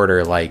the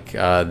order, like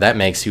that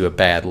makes you a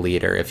bad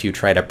leader. If you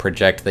try to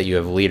project that you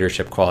have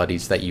leadership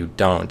qualities that you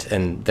don't,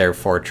 and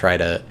therefore try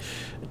to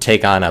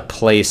take on a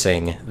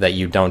placing that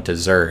you don't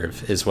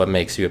deserve, is what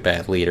makes you a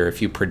bad leader.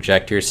 If you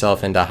project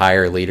yourself into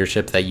higher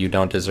leadership that you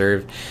don't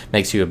deserve,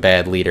 makes you a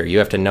bad leader. You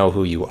have to know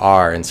who you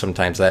are, and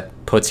sometimes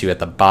that puts you at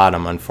the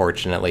bottom,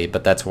 unfortunately.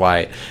 But that's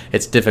why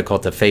it's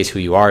difficult to face who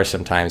you are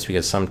sometimes,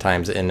 because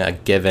sometimes in a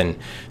given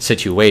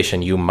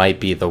situation you might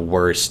be the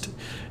worst.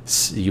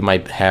 You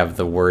might have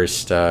the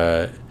worst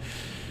or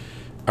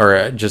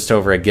just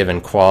over a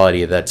given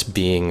quality that's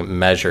being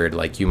measured,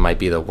 like you might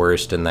be the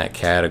worst in that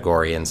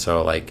category. And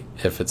so like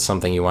if it's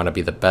something you want to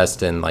be the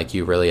best in, like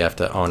you really have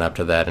to own up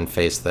to that and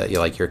face that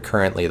you're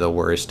currently the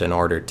worst in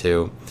order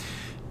to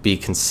be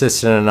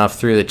consistent enough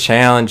through the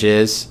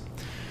challenges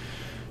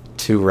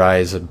to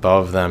rise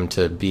above them,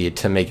 to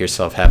make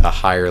yourself have a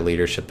higher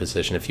leadership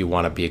position. If you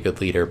want to be a good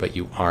leader but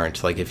you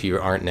aren't, like if you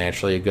aren't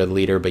naturally a good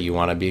leader but you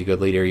want to be a good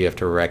leader, you have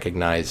to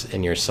recognize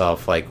in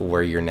yourself like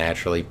where you're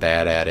naturally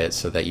bad at it,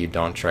 so that you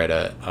don't try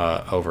to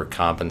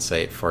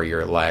overcompensate for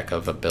your lack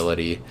of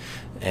ability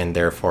and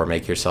therefore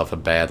make yourself a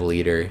bad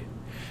leader.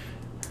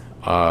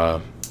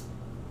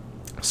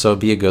 So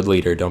be a good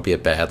leader, don't be a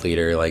bad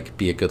leader. Like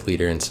be a good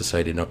leader in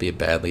society, don't be a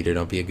bad leader.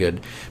 Don't be a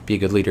good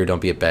leader, don't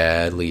be a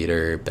bad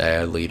leader.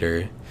 Bad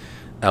leader.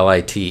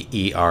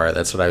 LITER.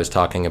 That's what I was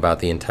talking about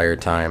the entire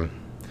time.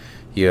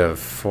 You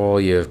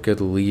have good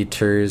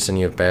leaders and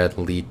you have bad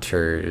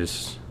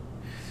leaders.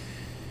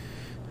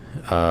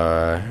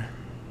 Yeah,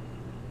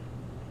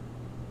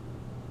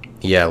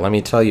 let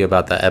me tell you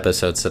about the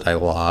episodes that I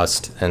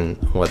lost and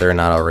whether or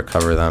not I'll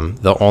recover them.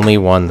 The only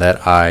one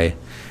that I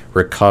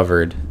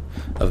recovered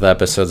of the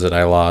episodes that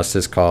I lost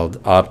is called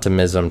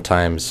Optimism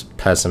times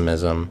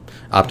Pessimism.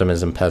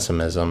 Optimism,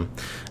 Pessimism.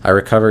 I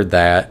recovered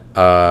that.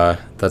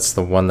 That's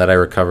the one that I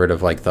recovered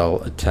of like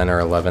the 10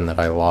 or 11 that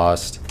I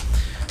lost.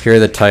 Here are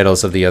the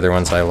titles of the other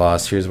ones I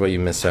lost. Here's what you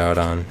missed out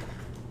on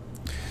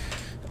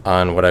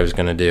what I was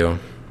going to do.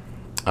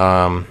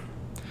 I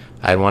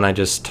had one I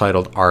just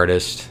titled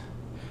Artist.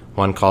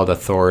 One called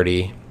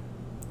Authority.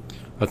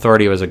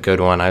 Authority was a good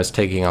one. I was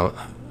taking a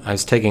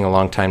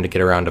long time to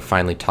get around to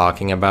finally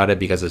talking about it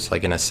because it's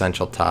like an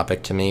essential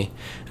topic to me,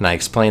 and I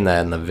explained that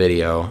in the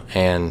video.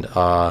 And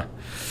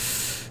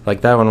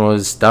like that one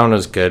was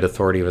good.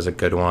 Authority was a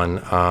good one.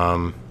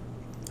 I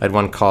had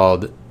one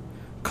called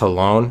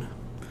Cologne,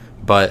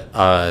 but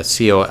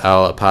COL''ON,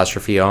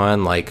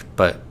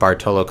 but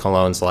Bartolo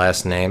Colon's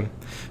last name.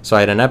 So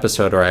I had an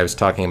episode where I was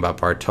talking about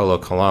Bartolo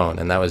Colon,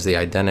 and that was the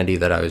identity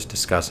that I was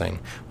discussing,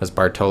 was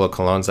Bartolo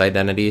Colon's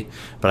identity.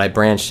 But I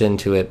branched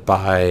into it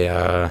by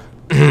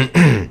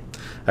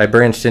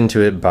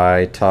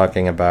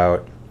talking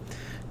about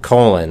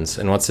colons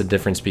and what's the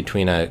difference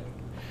between a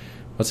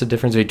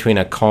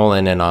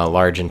colon and a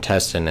large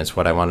intestine is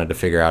what I wanted to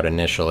figure out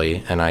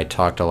initially. And I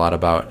talked a lot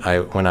about,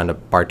 I went on to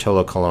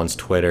Bartolo Colon's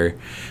Twitter.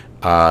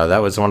 That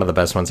was one of the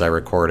best ones I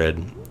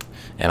recorded,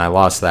 and I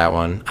lost that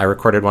one. I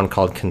recorded one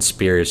called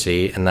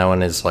Conspiracy, and that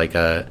one is like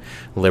a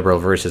liberal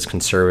versus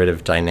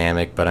conservative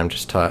dynamic, but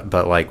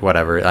but like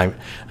whatever. I'm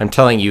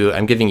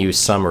giving you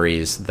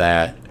summaries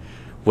that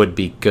would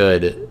be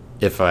good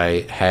if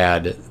I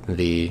had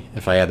the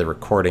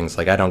recordings.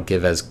 Like I don't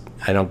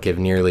give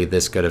nearly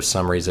this good of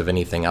summaries of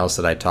anything else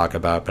that I talk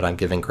about, but I'm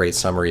giving great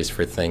summaries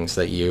for things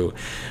that you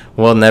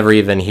will never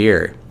even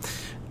hear.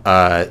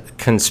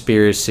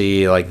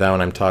 Conspiracy, like that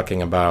one, I'm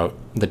talking about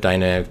the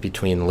dynamic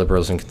between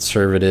liberals and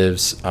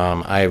conservatives.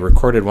 I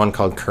recorded one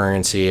called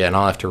Currency, and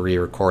I'll have to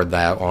re-record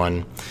that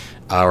one,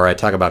 where I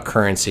talk about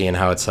currency and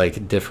how it's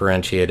like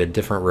differentiated,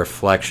 different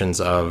reflections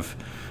of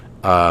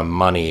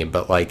money,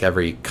 but like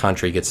every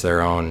country gets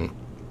their own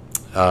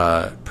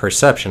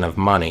perception of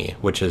money,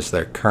 which is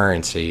their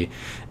currency.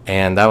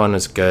 And that one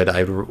was good.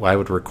 I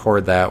would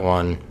record that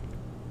one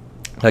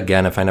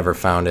again if I never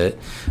found it.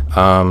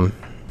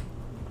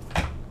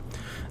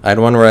 I had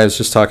one where I was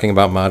just talking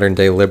about modern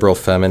day liberal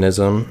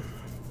feminism,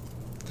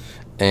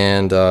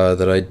 and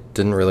that I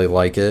didn't really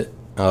like it.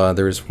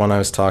 There was one I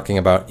was talking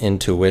about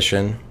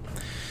intuition.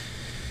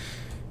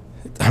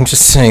 I'm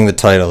just saying the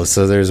title.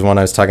 So there's one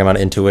I was talking about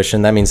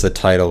intuition. That means the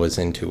title was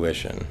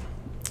Intuition.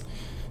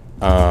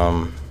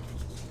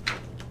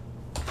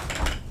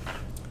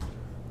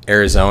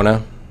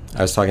 Arizona.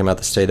 I was talking about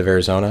the state of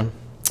Arizona.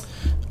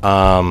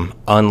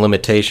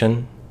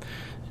 Unlimitation.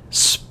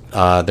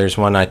 There's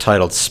one I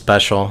titled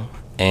Special,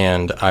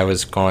 and I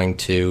was going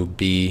to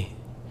be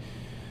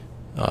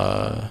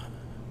that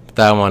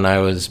one. I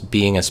was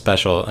being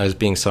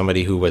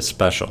somebody who was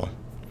special.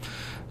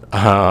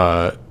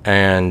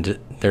 And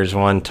there's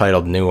one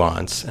titled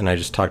Nuance, and I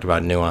just talked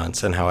about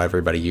nuance and how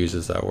everybody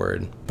uses that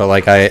word. But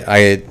like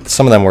I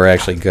some of them were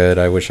actually good.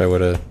 I wish I would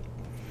have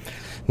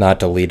not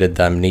deleted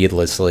them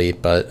needlessly,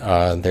 but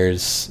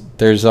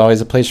there's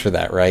always a place for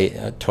that,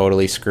 right?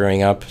 Totally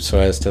screwing up so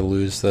as to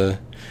lose the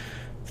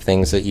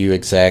things that you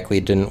exactly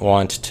didn't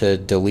want to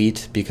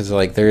delete, because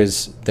like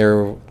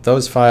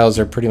those files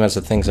are pretty much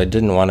the things I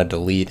didn't want to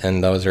delete,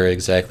 and those are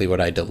exactly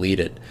what I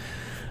deleted.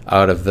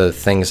 out of the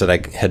things that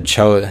I had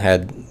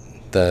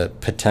the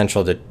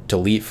potential to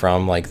delete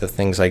from, like the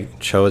things I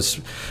chose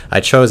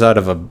out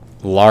of a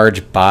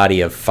large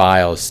body of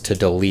files to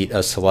delete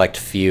a select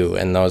few,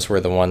 and those were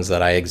the ones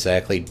that I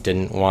exactly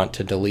didn't want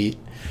to delete.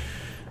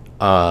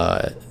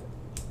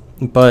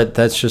 But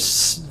that's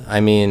just,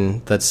 I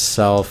mean, that's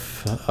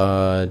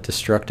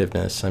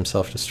destructiveness. I'm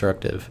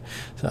self-destructive,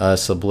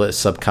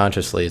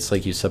 subconsciously. It's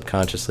like you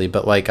subconsciously,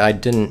 but like I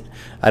don't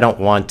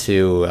want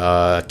to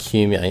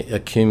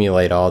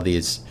accumulate all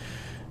these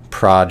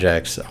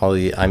projects, all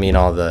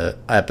the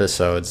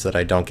episodes that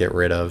I don't get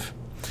rid of.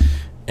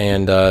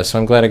 And so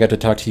I'm glad I got to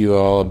talk to you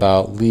all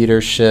about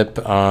leadership.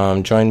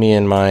 Join me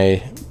in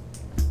my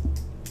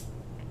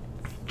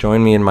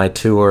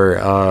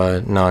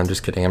tour. No, I'm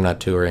just kidding. I'm not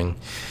touring.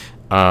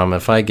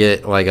 If I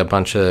get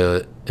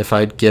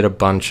a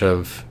bunch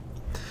of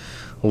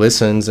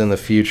listens in the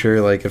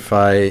future, like if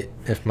my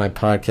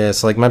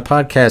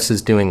podcast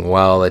is doing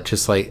well,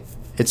 it's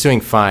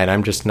doing fine.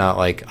 I'm just not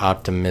like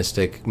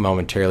optimistic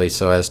momentarily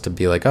so as to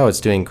be like, oh, it's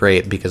doing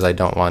great, because I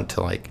don't want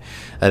to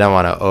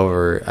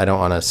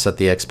set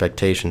the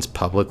expectations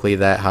publicly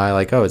that high,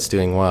 like, oh, it's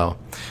doing well.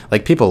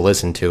 Like, people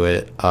listen to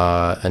it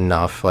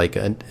enough, like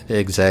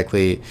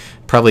exactly,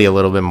 probably a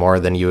little bit more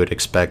than you would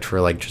expect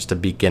for like just a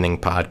beginning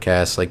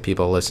podcast. Like,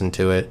 people listen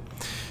to it.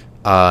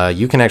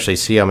 You can actually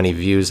see how many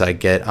views I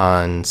get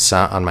on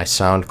my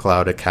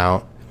SoundCloud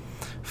account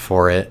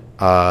for it.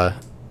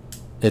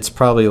 It's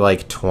probably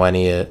like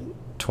 20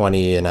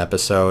 an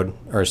episode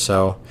or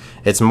so.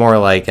 It's more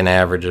like an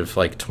average of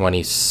like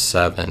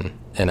 27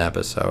 an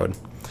episode,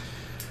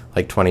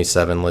 like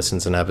 27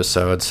 listens an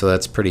episode, so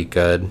that's pretty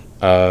good.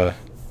 But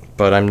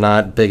I'm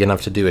not big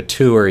enough to do a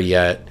tour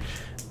yet,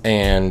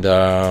 and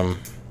oh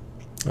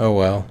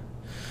well.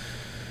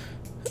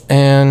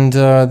 And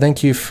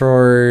thank you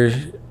for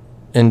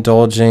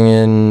indulging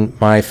in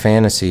my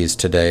fantasies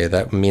today.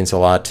 That means a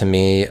lot to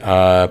me.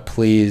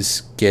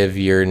 Please give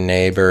your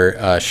neighbor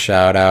a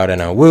shout out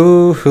and a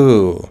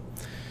woohoo.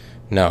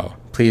 No,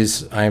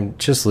 please, I'm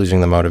just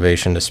losing the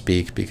motivation to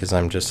speak because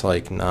I'm just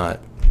like not.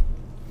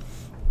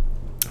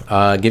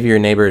 Give your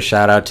neighbor a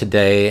shout out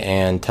today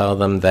and tell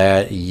them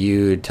that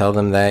you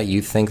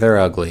think they're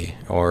ugly,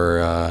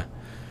 or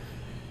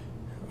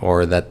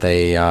that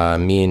they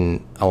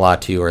mean a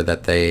lot to you, or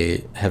that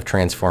they have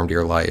transformed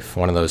your life.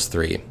 One of those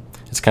three.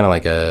 It's kind of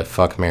like a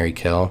fuck, marry,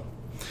 kill,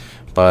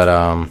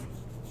 but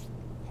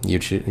you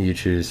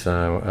choose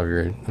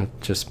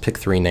just pick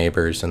three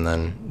neighbors and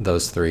then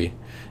those three,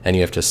 and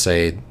you have to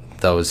say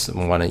those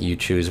one. You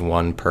choose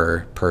one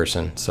per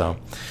person. So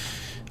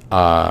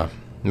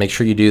make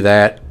sure you do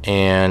that,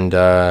 and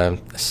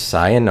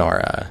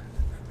sayonara.